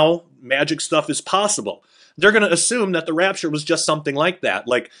that now magic stuff is possible. They're going to assume that the rapture was just something like that.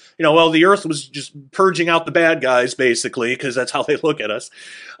 Like, well, the earth was just purging out the bad guys, basically, because that's how they look at us,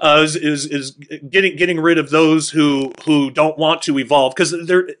 is getting rid of those who don't want to evolve. Because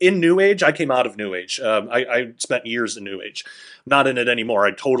they're in New Age. I came out of New Age. I spent years in New Age. Not in it anymore.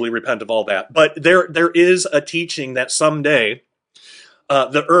 I totally repent of all that. But there is a teaching that someday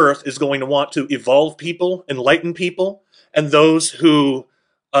the earth is going to want to evolve people, enlighten people, and those who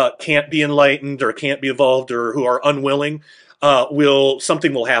can't be enlightened or can't be evolved or who are unwilling,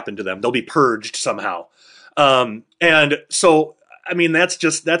 something will happen to them. They'll be purged somehow. And so, I mean,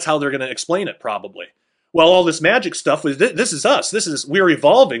 that's how they're going to explain it probably. Well, all this magic stuff was, this is us. We're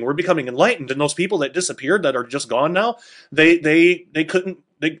evolving. We're becoming enlightened. And those people that disappeared that are just gone now, they couldn't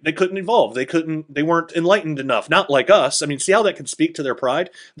evolve. They weren't enlightened enough. Not like us. I mean, see how that can speak to their pride?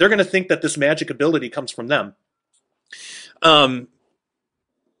 They're going to think that this magic ability comes from them.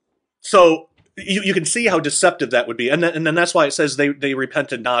 So you can see how deceptive that would be. And then that's why it says they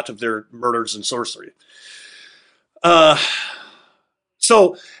repented not of their murders and sorcery.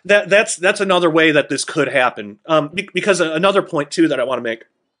 So that's another way that this could happen. Because another point too that I want to make,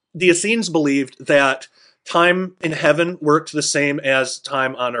 the Essenes believed that time in heaven worked the same as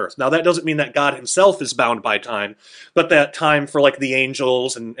time on earth. Now that doesn't mean that God himself is bound by time, but that time for like the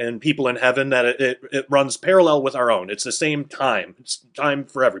angels and people in heaven, that it runs parallel with our own. It's the same time. It's time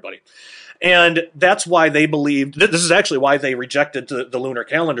for everybody. And that's why they believed, this is actually why they rejected the lunar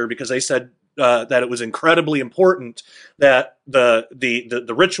calendar, because they said that it was incredibly important that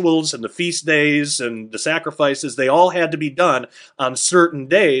the rituals and the feast days and the sacrifices, they all had to be done on certain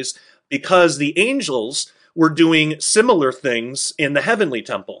days, because the angels were doing similar things in the heavenly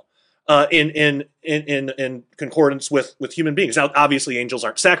temple, in concordance with human beings. Now, obviously, angels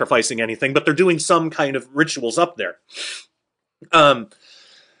aren't sacrificing anything, but they're doing some kind of rituals up there.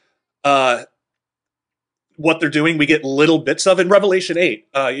 What they're doing, we get little bits of in Revelation 8,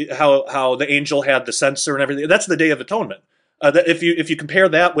 how the angel had the censer and everything. That's the Day of Atonement. If you compare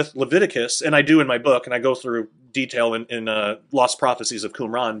that with Leviticus, and I do in my book, and I go through detail in Lost Prophecies of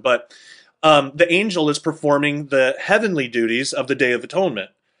Qumran, but the angel is performing the heavenly duties of the Day of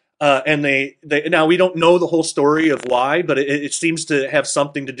Atonement. And they now we don't know the whole story of why, but it seems to have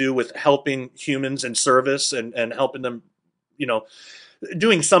something to do with helping humans in service and helping them,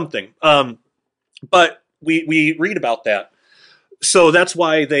 doing something. But we read about that. So that's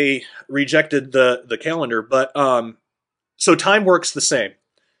why they rejected the calendar. But so time works the same.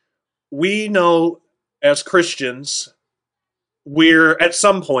 We know as Christians, at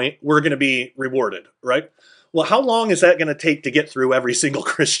some point, we're going to be rewarded, right? Well, how long is that going to take to get through every single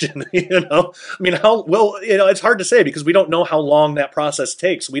Christian? I mean, it's hard to say, because we don't know how long that process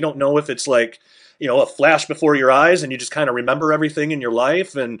takes. We don't know if it's like, a flash before your eyes and you just kind of remember everything in your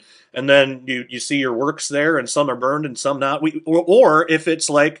life, and then you see your works there, and some are burned and some not. Or if it's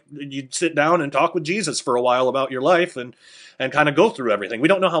like you sit down and talk with Jesus for a while about your life and kind of go through everything. We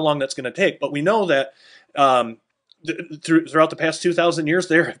don't know how long that's going to take, but we know that throughout the past 2,000 years,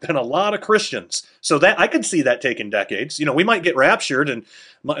 there have been a lot of Christians. So that I could see that taking decades. We might get raptured, and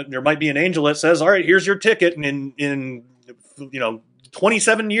there might be an angel that says, "All right, here's your ticket," and in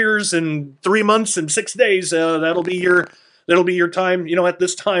 27 years and 3 months and 6 days, that'll be your time. At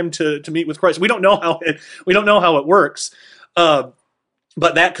this time to meet with Christ. We don't know how it works.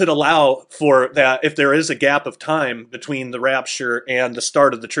 But that could allow for that if there is a gap of time between the rapture and the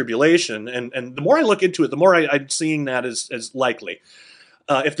start of the tribulation. And the more I look into it, the more I'm seeing that as likely.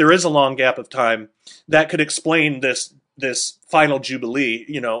 If there is a long gap of time, that could explain this final Jubilee,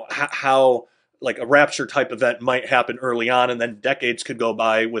 how like a rapture type event might happen early on, and then decades could go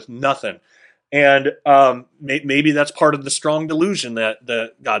by with nothing. And maybe that's part of the strong delusion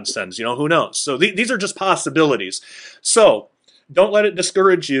that God sends, who knows? So these are just possibilities. So don't let it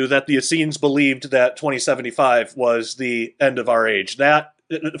discourage you that the Essenes believed that 2075 was the end of our age. That,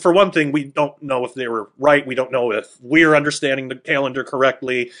 for one thing, we don't know if they were right. We don't know if we're understanding the calendar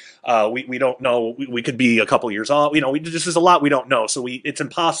correctly. We don't know. We could be a couple years off. This is a lot we don't know. So it's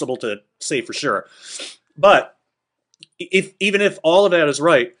impossible to say for sure. But even if all of that is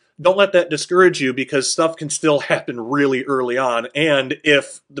right, don't let that discourage you, because stuff can still happen really early on. And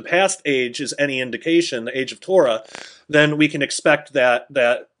if the past age is any indication, the age of Torah, then we can expect that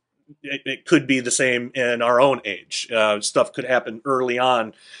it could be the same in our own age. Stuff could happen early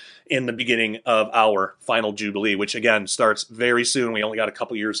on in the beginning of our final Jubilee, which again starts very soon. We only got a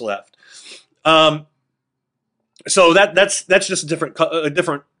couple years left. So that's just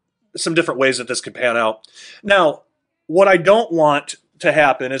some different ways that this could pan out. Now, what I don't want to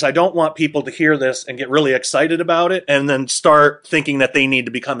happen is I don't want people to hear this and get really excited about it and then start thinking that they need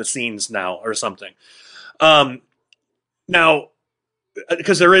to become Essenes now or something. Now,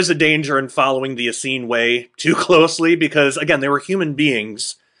 because there is a danger in following the Essene way too closely, because again, they were human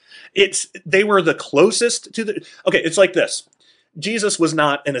beings. They were the closest to the. Okay, it's like this. Jesus was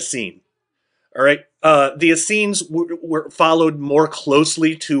not an Essene. All right. The Essenes were followed more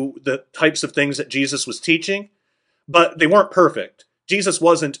closely to the types of things that Jesus was teaching, but they weren't perfect. Jesus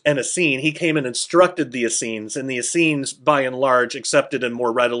wasn't an Essene. He came and instructed the Essenes, and the Essenes, by and large, accepted him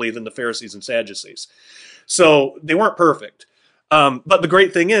more readily than the Pharisees and Sadducees. So they weren't perfect. But the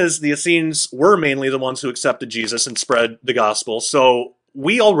great thing is, the Essenes were mainly the ones who accepted Jesus and spread the gospel. So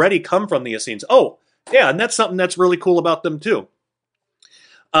we already come from the Essenes. Oh, yeah, and that's something that's really cool about them too.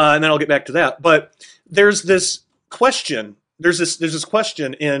 And then I'll get back to that. But there's this question. There's this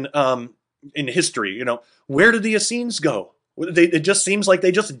question in history. You know, where did the Essenes go? It just seems like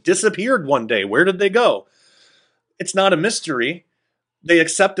they just disappeared one day. Where did they go? It's not a mystery. They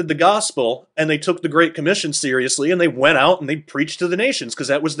accepted the gospel and they took the Great Commission seriously, and they went out and they preached to the nations because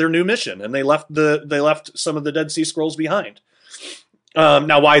that was their new mission. And they left some of the Dead Sea Scrolls behind.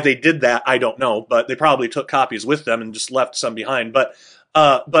 Now, why they did that, I don't know, but they probably took copies with them and just left some behind. But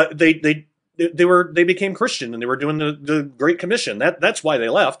they became Christian and they were doing the Great Commission. That's why they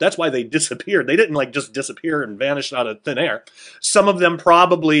left. That's why they disappeared. They didn't like just disappear and vanish out of thin air. Some of them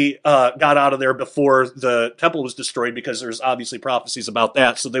probably got out of there before the temple was destroyed, because there's obviously prophecies about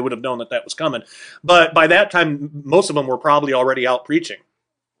that. So they would have known that was coming. But by that time, most of them were probably already out preaching.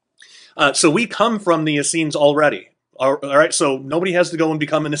 So we come from the Essenes already. All right, so nobody has to go and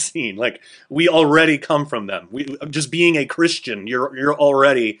become an Essene. Like, we already come from them. Just being a Christian, you're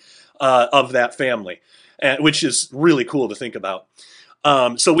already of that family, which is really cool to think about.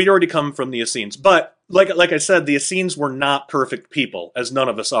 So we'd already come from the Essenes. But like I said, the Essenes were not perfect people, as none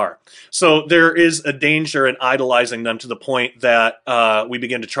of us are. So there is a danger in idolizing them to the point that we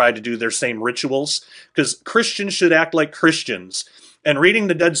begin to try to do their same rituals, because Christians should act like Christians. And reading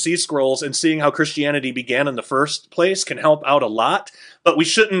the Dead Sea Scrolls and seeing how Christianity began in the first place can help out a lot, but we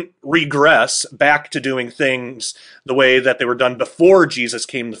shouldn't regress back to doing things the way that they were done before Jesus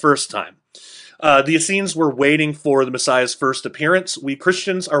came the first time. The Essenes were waiting for the Messiah's first appearance. We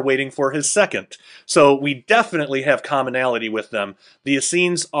Christians are waiting for his second. So we definitely have commonality with them. The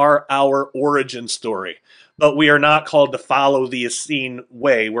Essenes are our origin story. But we are not called to follow the Essene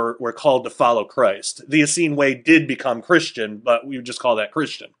way. We're called to follow Christ. The Essene way did become Christian, but we would just call that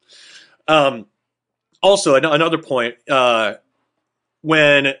Christian. Also, another point,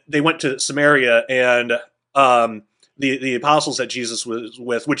 when they went to Samaria and the apostles that Jesus was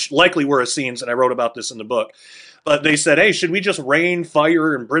with, which likely were Essenes, and I wrote about this in the book, but they said, hey, should we just rain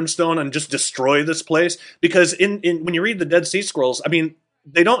fire and brimstone and just destroy this place? Because when you read the Dead Sea Scrolls, I mean,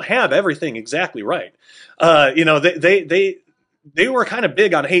 they don't have everything exactly right. They were kind of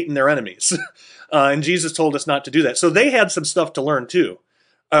big on hating their enemies. And Jesus told us not to do that. So they had some stuff to learn too.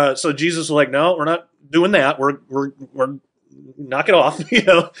 So Jesus was like, no, we're not doing that. We're knock it off, you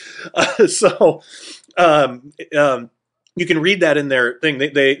can read that in their thing.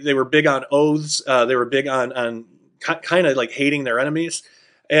 They were big on oaths. They were big on kind of like hating their enemies.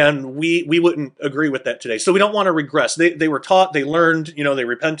 And we wouldn't agree with that today. So we don't want to regress. They were taught, they learned, they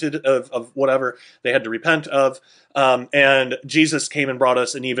repented of whatever they had to repent of. And Jesus came and brought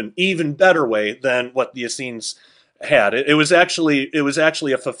us an even better way than what the Essenes had. It was actually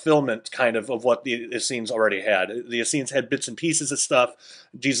a fulfillment kind of what the Essenes already had. The Essenes had bits and pieces of stuff.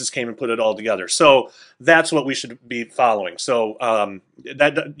 Jesus came and put it all together. So that's what we should be following. So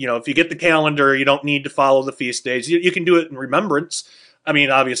if you get the calendar, you don't need to follow the feast days. You can do it in remembrance. I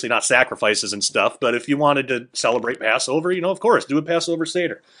mean, obviously not sacrifices and stuff, but if you wanted to celebrate Passover, of course, do a Passover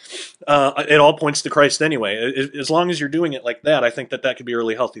Seder. It all points to Christ anyway. As long as you're doing it like that, I think that could be a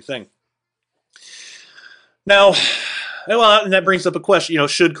really healthy thing. Now, and that brings up a question,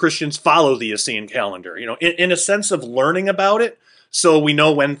 should Christians follow the Essene calendar? In a sense of learning about it, so we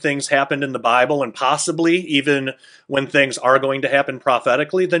know when things happened in the Bible and possibly even when things are going to happen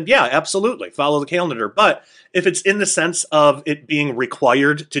prophetically, then yeah, absolutely, follow the calendar. But if it's in the sense of it being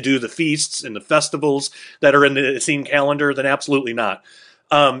required to do the feasts and the festivals that are in the Essene calendar, then absolutely not.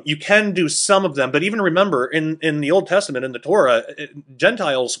 You can do some of them, but even remember, in the Old Testament, in the Torah,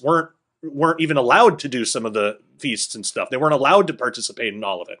 Gentiles weren't even allowed to do some of the feasts and stuff. They weren't allowed to participate in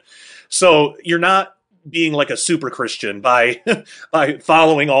all of it. So you're not being like a super Christian by by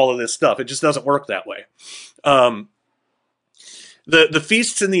following all of this stuff. It just doesn't work that way. The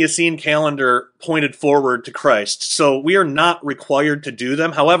feasts in the Essene calendar pointed forward to Christ, so we are not required to do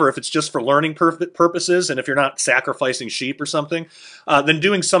them. However, if it's just for learning purposes, and if you're not sacrificing sheep or something, then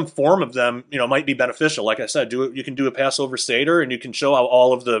doing some form of them, might be beneficial. Like I said, you can do a Passover Seder, and you can show how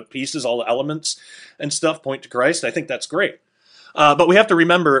all of the pieces, all the elements and stuff point to Christ. I think that's great. But we have to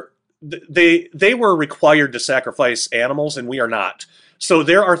remember, they were required to sacrifice animals, and we are not. So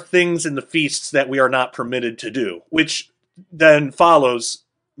there are things in the feasts that we are not permitted to do, which then follows,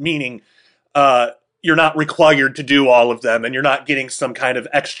 meaning you're not required to do all of them, and you're not getting some kind of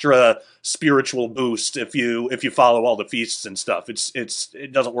extra spiritual boost if you follow all the feasts and stuff.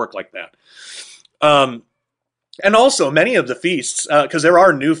 It doesn't work like that. And also, many of the feasts, because there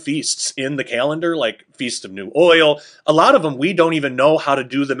are new feasts in the calendar, like Feast of New Oil, a lot of them we don't even know how to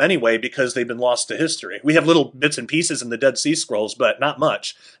do them anyway because they've been lost to history. We have little bits and pieces in the Dead Sea Scrolls, but not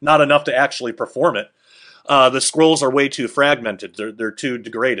much. Not enough to actually perform it. The scrolls are way too fragmented. They're too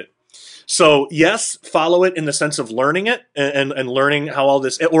degraded. So yes, follow it in the sense of learning it and learning how all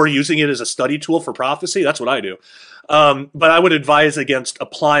this, or using it as a study tool for prophecy. That's what I do. But I would advise against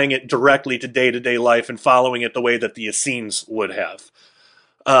applying it directly to day-to-day life and following it the way that the Essenes would have.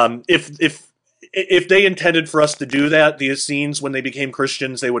 If they intended for us to do that, the Essenes, when they became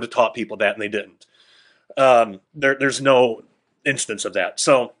Christians, they would have taught people that, and they didn't. There's no instance of that.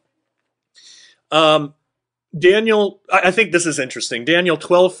 So, Daniel, I think this is interesting. Daniel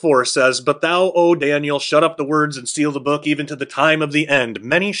 12:4 says, "But thou, O Daniel, shut up the words and seal the book even to the time of the end.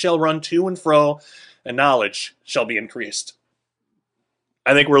 Many shall run to and fro, and knowledge shall be increased."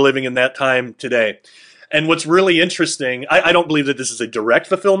 I think we're living in that time today. And what's really interesting, I don't believe that this is a direct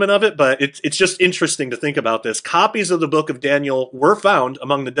fulfillment of it, but it's just interesting to think about this. Copies of the book of Daniel were found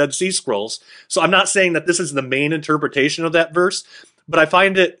among the Dead Sea Scrolls. So I'm not saying that this is the main interpretation of that verse, but I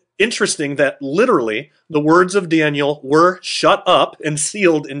find it interesting that literally the words of Daniel were shut up and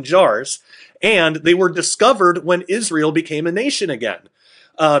sealed in jars, and they were discovered when Israel became a nation again.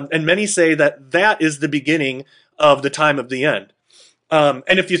 And many say that that is the beginning of the time of the end. And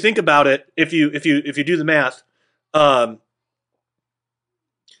if you think about it, if you do the math, so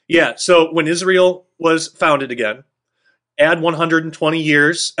when Israel was founded again, add 120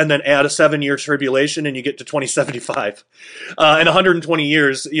 years, and then add a 7-year tribulation, and you get to 2075. And 120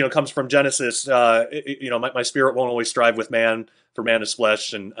 years, comes from Genesis. My spirit won't always strive with man, for man is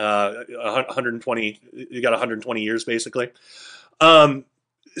flesh, and 120. You got 120 years basically.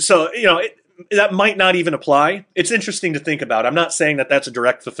 That might not even apply. It's interesting to think about. I'm not saying that that's a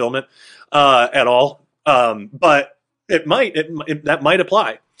direct fulfillment at all, but it might. That might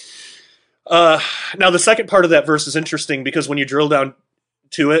apply. Now, the second part of that verse is interesting because when you drill down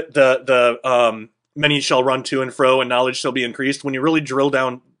to it, the many shall run to and fro, and knowledge shall be increased. When you really drill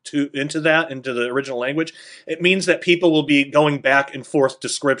down into the original language, it means that people will be going back and forth to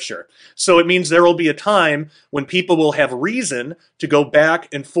Scripture. So it means there will be a time when people will have reason to go back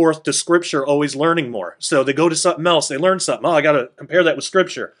and forth to Scripture, always learning more. So they go to something else, they learn something. Oh, I got to compare that with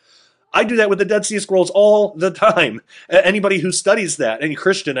Scripture. I do that with the Dead Sea Scrolls all the time. Anybody who studies that, any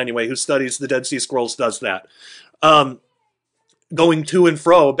Christian anyway, who studies the Dead Sea Scrolls does that. Going to and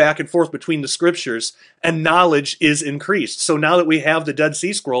fro, back and forth between the scriptures, and knowledge is increased. So now that we have the Dead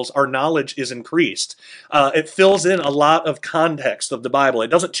Sea Scrolls, our knowledge is increased. It fills in a lot of context of the Bible. It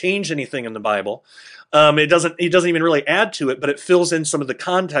doesn't change anything in the Bible. It doesn't even really add to it, but it fills in some of the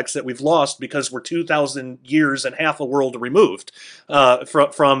context that we've lost because we're 2,000 years and half a world removed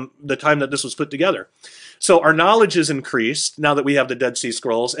from the time that this was put together. So our knowledge is increased now that we have the Dead Sea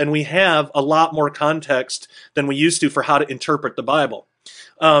Scrolls, and we have a lot more context than we used to for how to interpret the Bible.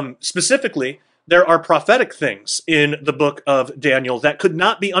 Specifically, there are prophetic things in the book of Daniel that could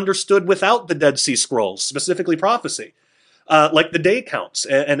not be understood without the Dead Sea Scrolls, specifically prophecy. Like the day counts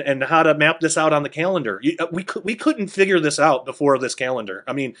and how to map this out on the calendar. We couldn't figure this out before this calendar.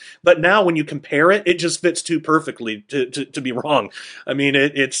 I mean, but now when you compare it, it just fits too perfectly to be wrong. I mean,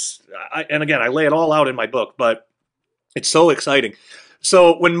 and again, I lay it all out in my book, but it's so exciting.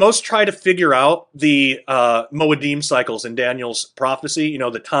 So when most try to figure out the Moedim cycles in Daniel's prophecy,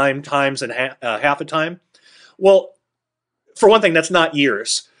 the times, and half a time, well, for one thing, that's not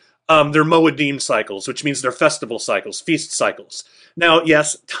years. They're Moedim cycles, which means they're festival cycles, feast cycles. Now,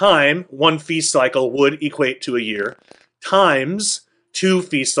 yes, time, one feast cycle would equate to a year, times two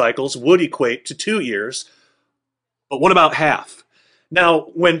feast cycles would equate to 2 years. But what about half? Now,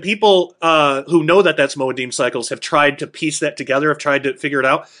 when people who know that that's Moedim cycles have tried to piece that together, have tried to figure it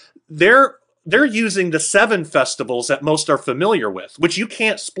out, they're using the 7 festivals that most are familiar with, which you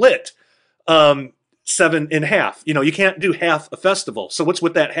can't split 7 in half. You can't do half a festival. So what's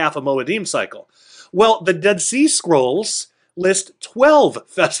with that half a Moedim cycle? Well, the Dead Sea Scrolls list 12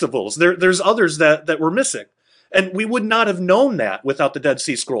 festivals. There's others that we're missing. And we would not have known that without the Dead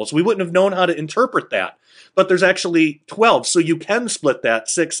Sea Scrolls. We wouldn't have known how to interpret that. But there's actually 12, so you can split that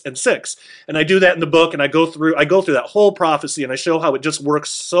 6 and 6. And I do that in the book, and I go through that whole prophecy, and I show how it just works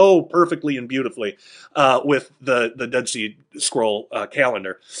so perfectly and beautifully with the Dead Sea Scroll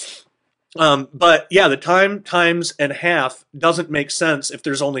calendar. But yeah, the times and half doesn't make sense if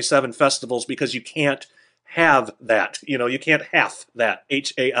there's only 7 festivals, because you can't have that. You can't half that,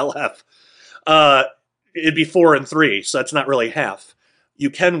 HALF. It'd be 4 and 3, so that's not really half. You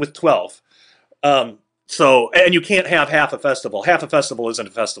can with 12. And you can't have half a festival. Half a festival isn't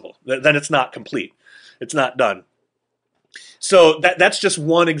a festival. Then it's not complete. It's not done. So that's just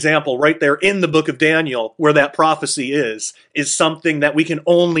one example right there in the book of Daniel, where that prophecy is something that we can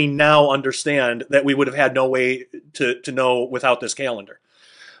only now understand, that we would have had no way to know without this calendar.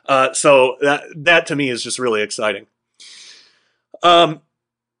 So that to me is just really exciting. Now,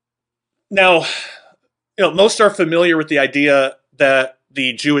 most are familiar with the idea that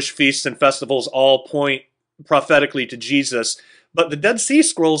the Jewish feasts and festivals all point prophetically to Jesus, but the Dead Sea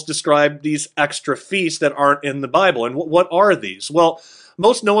Scrolls describe these extra feasts that aren't in the Bible. And what are these? Well,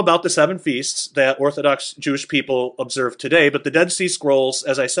 most know about the 7 feasts that Orthodox Jewish people observe today, but the Dead Sea Scrolls,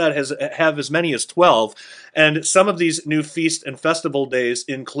 as I said, have as many as 12. And some of these new feast and festival days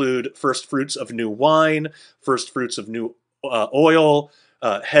include first fruits of new wine, first fruits of new oil,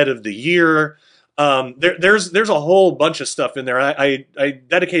 head of the year. There's a whole bunch of stuff in there. I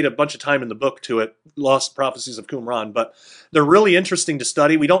dedicate a bunch of time in the book to it, Lost Prophecies of Qumran, but they're really interesting to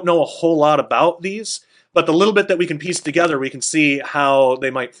study. We don't know a whole lot about these, but the little bit that we can piece together, we can see how they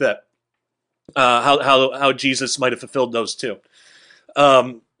might fit, how Jesus might have fulfilled those too.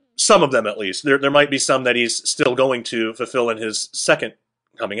 Some of them, at least. There might be some that he's still going to fulfill in his second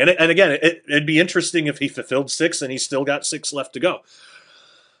coming. And again, it'd be interesting if he fulfilled 6 and he's still got 6 left to go.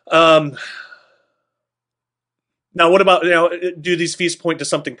 Now, what about, do these feasts point to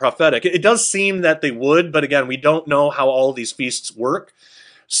something prophetic? It does seem that they would, but again, we don't know how all these feasts work.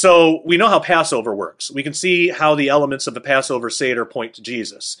 So we know how Passover works. We can see how the elements of the Passover Seder point to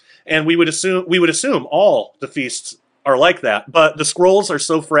Jesus. And we would assume all the feasts are like that, but the scrolls are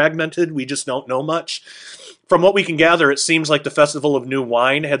so fragmented, we just don't know much. From what we can gather, it seems like the Festival of New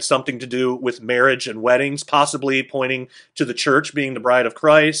Wine had something to do with marriage and weddings, possibly pointing to the church being the bride of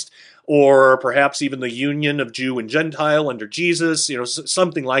Christ, or perhaps even the union of Jew and Gentile under Jesus,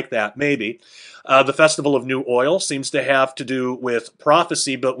 something like that, maybe. The Festival of New Oil seems to have to do with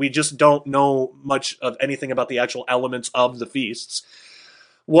prophecy, but we just don't know much of anything about the actual elements of the feasts.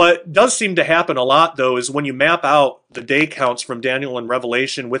 What does seem to happen a lot, though, is when you map out the day counts from Daniel and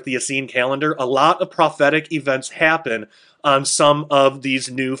Revelation with the Essene calendar, a lot of prophetic events happen on some of these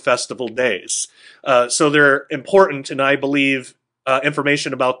new festival days. So they're important, and I believe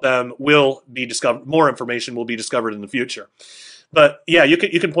information about them will be discovered. More information will be discovered in the future. But yeah, you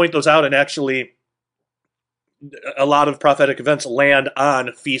can point those out, and actually a lot of prophetic events land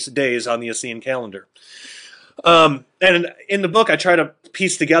on feast days on the Essene calendar. And in the book, I try to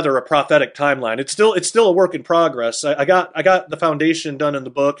piece together a prophetic timeline. It's still a work in progress. I got the foundation done in the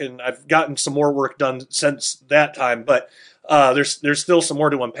book, and I've gotten some more work done since that time. But there's still some more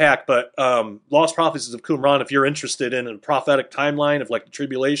to unpack. But Lost Prophecies of Qumran, if you're interested in a prophetic timeline of like the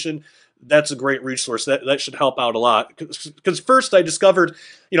tribulation, that's a great resource. That should help out a lot. Because first I discovered,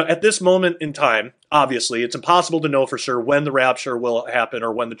 at this moment in time, obviously, it's impossible to know for sure when the rapture will happen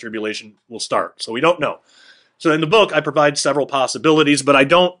or when the tribulation will start. So we don't know. So in the book, I provide several possibilities, but I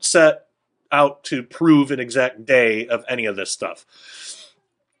don't set out to prove an exact day of any of this stuff.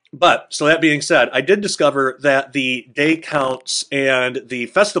 But, so that being said, I did discover that the day counts and the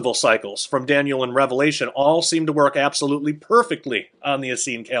festival cycles from Daniel and Revelation all seem to work absolutely perfectly on the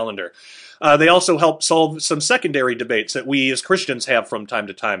Essene calendar. They also help solve some secondary debates that we as Christians have from time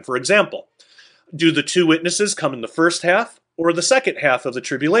to time. For example, do the 2 witnesses come in the first half or the second half of the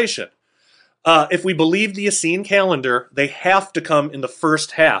tribulation? If we believe the Essene calendar, they have to come in the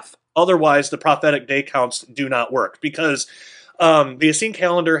first half. Otherwise, the prophetic day counts do not work, because the Essene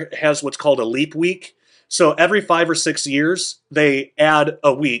calendar has what's called a leap week. So every 5 or 6 years, they add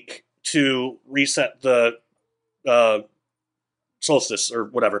a week to reset the solstice or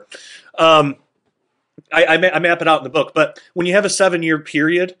whatever. I map it out in the book, but when you have a 7-year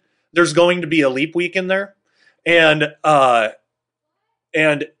period, there's going to be a leap week in there, and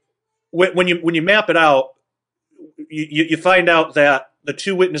when you map it out, you find out that the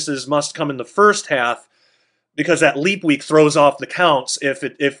two witnesses must come in the first half, because that leap week throws off the counts if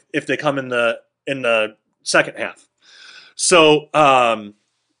they come in the second half. So that's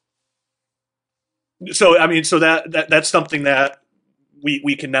something that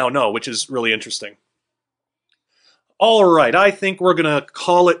we can now know, which is really interesting. All right, I think we're going to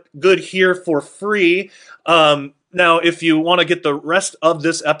call it good here for free. Now, if you want to get the rest of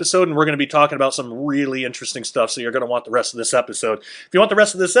this episode, and we're going to be talking about some really interesting stuff, so you're going to want the rest of this episode. If you want the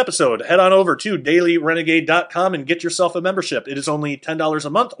rest of this episode, head on over to dailyrenegade.com and get yourself a membership. It is only $10 a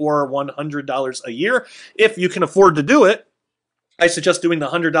month or $100 a year. If you can afford to do it, I suggest doing the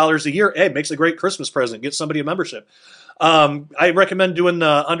 $100 a year. Hey, it makes a great Christmas present. Get somebody a membership. I recommend doing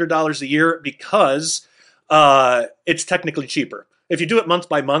the $100 a year because it's technically cheaper. If you do it month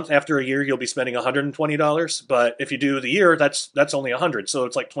by month, after a year, you'll be spending $120. But if you do the year, that's only $100. So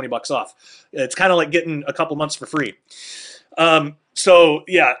it's like $20 off. It's kind of like getting a couple months for free.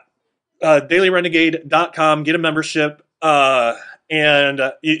 Dailyrenegade.com, get a membership. And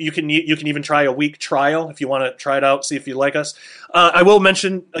you can even try a week trial if you want to try it out, see if you like us. I will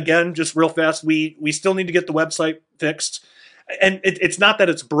mention again, just real fast, we still need to get the website fixed. And it's not that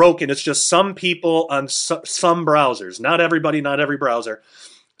it's broken. It's just some people on some browsers, not everybody, not every browser.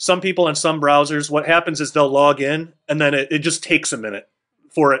 Some people on some browsers, what happens is they'll log in and then it just takes a minute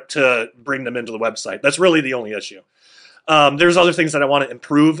for it to bring them into the website. That's really the only issue. There's other things that I want to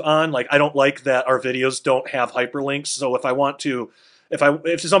improve on. Like, I don't like that our videos don't have hyperlinks. So if I want to,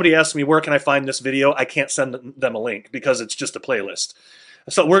 if somebody asks me, where can I find this video? I can't send them a link because it's just a playlist.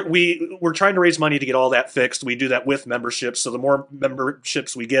 So we're trying to raise money to get all that fixed. We do that with memberships. So the more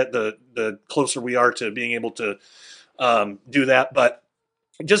memberships we get, the closer we are to being able to do that. But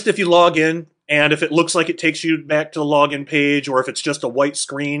just if you log in, and if it looks like it takes you back to the login page, or if it's just a white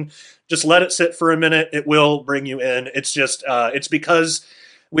screen, just let it sit for a minute. It will bring you in. It's just it's because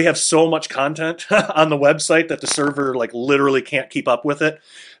we have so much content on the website that the server literally can't keep up with it.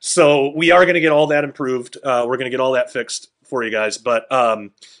 So we are going to get all that improved. We're going to get all that fixed for you guys. But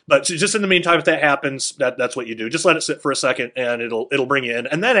just in the meantime, if that happens, that's what you do. Just let it sit for a second, and it'll bring you in.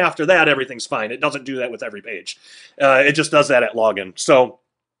 And then after that, everything's fine. It doesn't do that with every page. It just does that at login. So,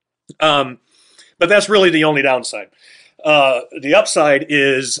 but that's really the only downside. The upside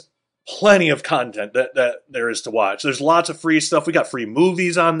is plenty of content that there is to watch. There's lots of free stuff. We got free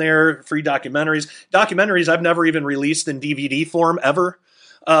movies on there, free documentaries. Documentaries I've never even released in DVD form ever.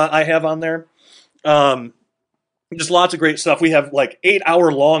 I have on there. Just lots of great stuff. We have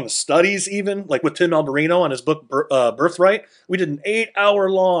 8-hour-long studies, even with Tim Alberino on his book Birthright. We did an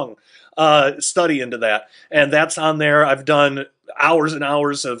 8-hour-long study into that, and that's on there. I've done hours and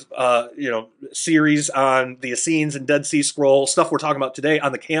hours of series on the Essenes and Dead Sea Scroll stuff we're talking about today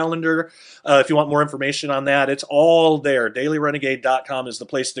on the calendar. If you want more information on that, it's all there. dailyrenegade.com is the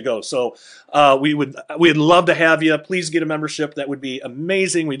place to go. So we'd love to have you. Please get a membership. That would be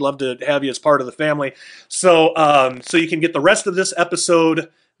amazing. We'd love to have you as part of the family. So you can get the rest of this episode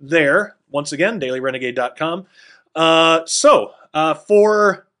there. Once again, dailyrenegade.com.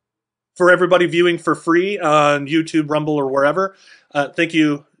 For everybody viewing for free on YouTube, Rumble, or wherever, thank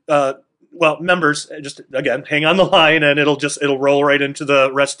you. Members, just again, hang on the line, and it'll roll right into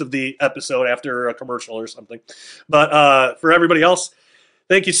the rest of the episode after a commercial or something. But for everybody else,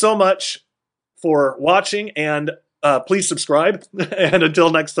 thank you so much for watching, and please subscribe. And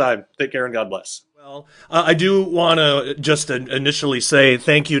until next time, take care and God bless. Well, I do want to just initially say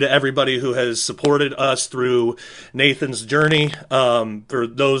thank you to everybody who has supported us through Nathan's journey. For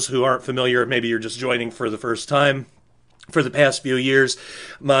those who aren't familiar, maybe you're just joining for the first time. For the past few years,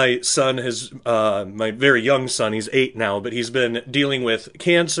 my son my very young son, he's 8 now, but he's been dealing with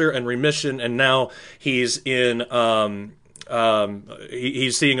cancer and remission, and now he's in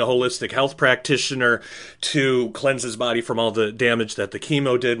he's seeing a holistic health practitioner to cleanse his body from all the damage that the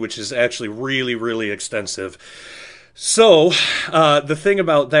chemo did, which is actually really, really extensive. So the thing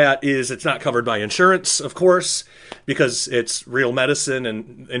about that is it's not covered by insurance, of course, because it's real medicine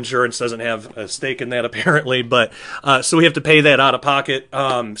and insurance doesn't have a stake in that apparently. But so we have to pay that out of pocket.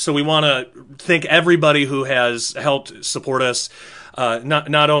 So we want to thank everybody who has helped support us.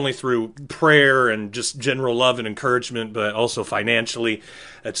 Not only through prayer and just general love and encouragement, but also financially.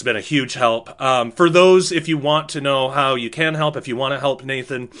 It's been a huge help. For those, if you want to know how you can help, if you want to help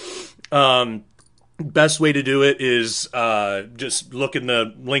Nathan, Best way to do it is just look in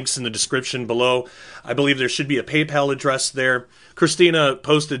the links in the description below. I believe there should be a PayPal address there. Christina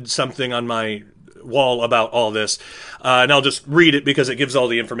posted something on my wall about all this, and I'll just read it because it gives all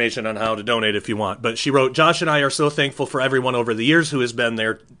the information on how to donate if you want. But she wrote, Josh and I are so thankful for everyone over the years who has been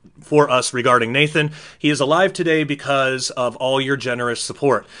there for us regarding Nathan. He is alive today because of all your generous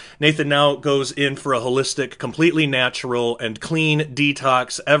support. Nathan now goes in for a holistic, completely natural and clean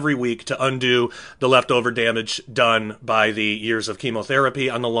detox every week to undo the leftover damage done by the years of chemotherapy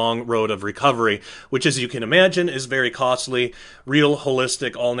on the long road of recovery, which, as you can imagine, is very costly. Real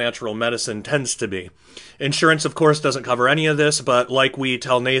holistic, all-natural medicine tends to be. Insurance, of course, doesn't cover any of this, but like we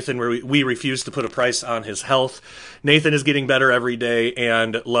tell Nathan, we refuse to put a price on his health. Nathan is getting better every day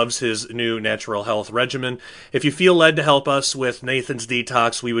and loves his new natural health regimen. If you feel led to help us with Nathan's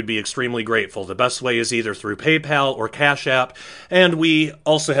detox, we would be extremely grateful. The best way is either through PayPal or Cash App, and we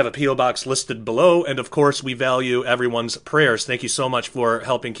also have a P.O. box listed below, and of course, we value everyone's prayers. Thank you so much for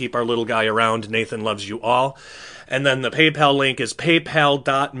helping keep our little guy around. Nathan loves you all. And then the PayPal link is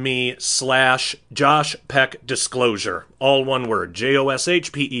paypal.me/Josh Peck Disclosure. All one word.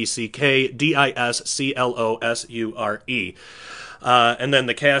 JoshPeckDisclosure. And then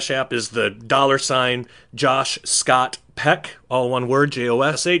the Cash App is the $ Josh Scott Peck. All one word.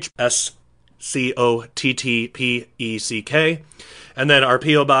 JoshScottPeck. And then our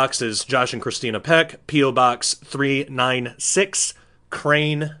P.O. Box is Josh and Christina Peck. P.O. Box 396,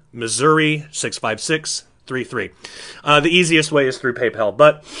 Crane, Missouri 65633. The easiest way is through PayPal,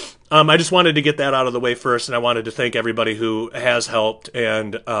 but I just wanted to get that out of the way first, and I wanted to thank everybody who has helped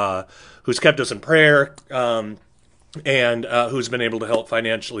and who's kept us in prayer and who's been able to help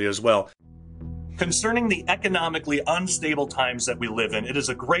financially as well. Concerning the economically unstable times that we live in, it is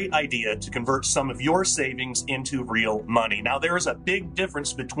a great idea to convert some of your savings into real money. Now, there is a big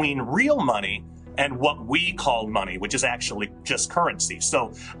difference between real money and what we call money, which is actually just currency.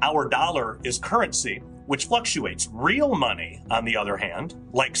 So our dollar is currency, which fluctuates. Real money, on the other hand,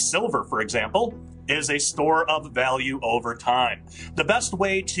 like silver, for example, is a store of value over time. The best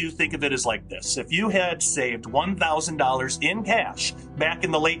way to think of it is like this. If you had saved $1,000 in cash back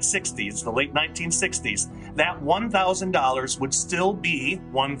in the late 60s, the late 1960s, that $1,000 would still be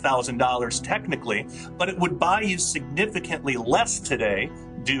 $1,000 technically, but it would buy you significantly less today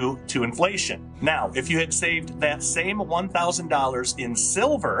due to inflation. Now, if you had saved that same $1,000 in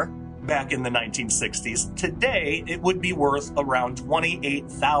silver back in the 1960s, today it would be worth around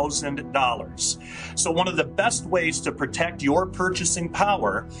 $28,000. So one of the best ways to protect your purchasing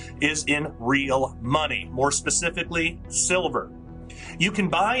power is in real money, more specifically, silver. You can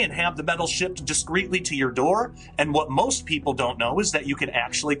buy and have the metal shipped discreetly to your door, and what most people don't know is that you can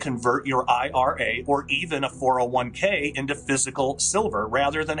actually convert your IRA or even a 401k into physical silver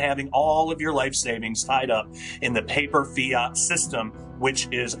rather than having all of your life savings tied up in the paper fiat system, which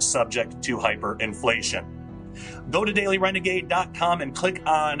is subject to hyperinflation. Go to dailyrenegade.com and click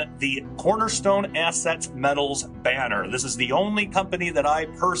on the Cornerstone Assets Metals banner. This is the only company that I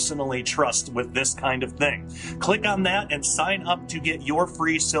personally trust with this kind of thing. Click on that and sign up to get your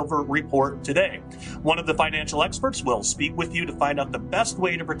free silver report today. One of the financial experts will speak with you to find out the best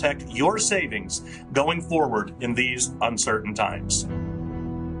way to protect your savings going forward in these uncertain times.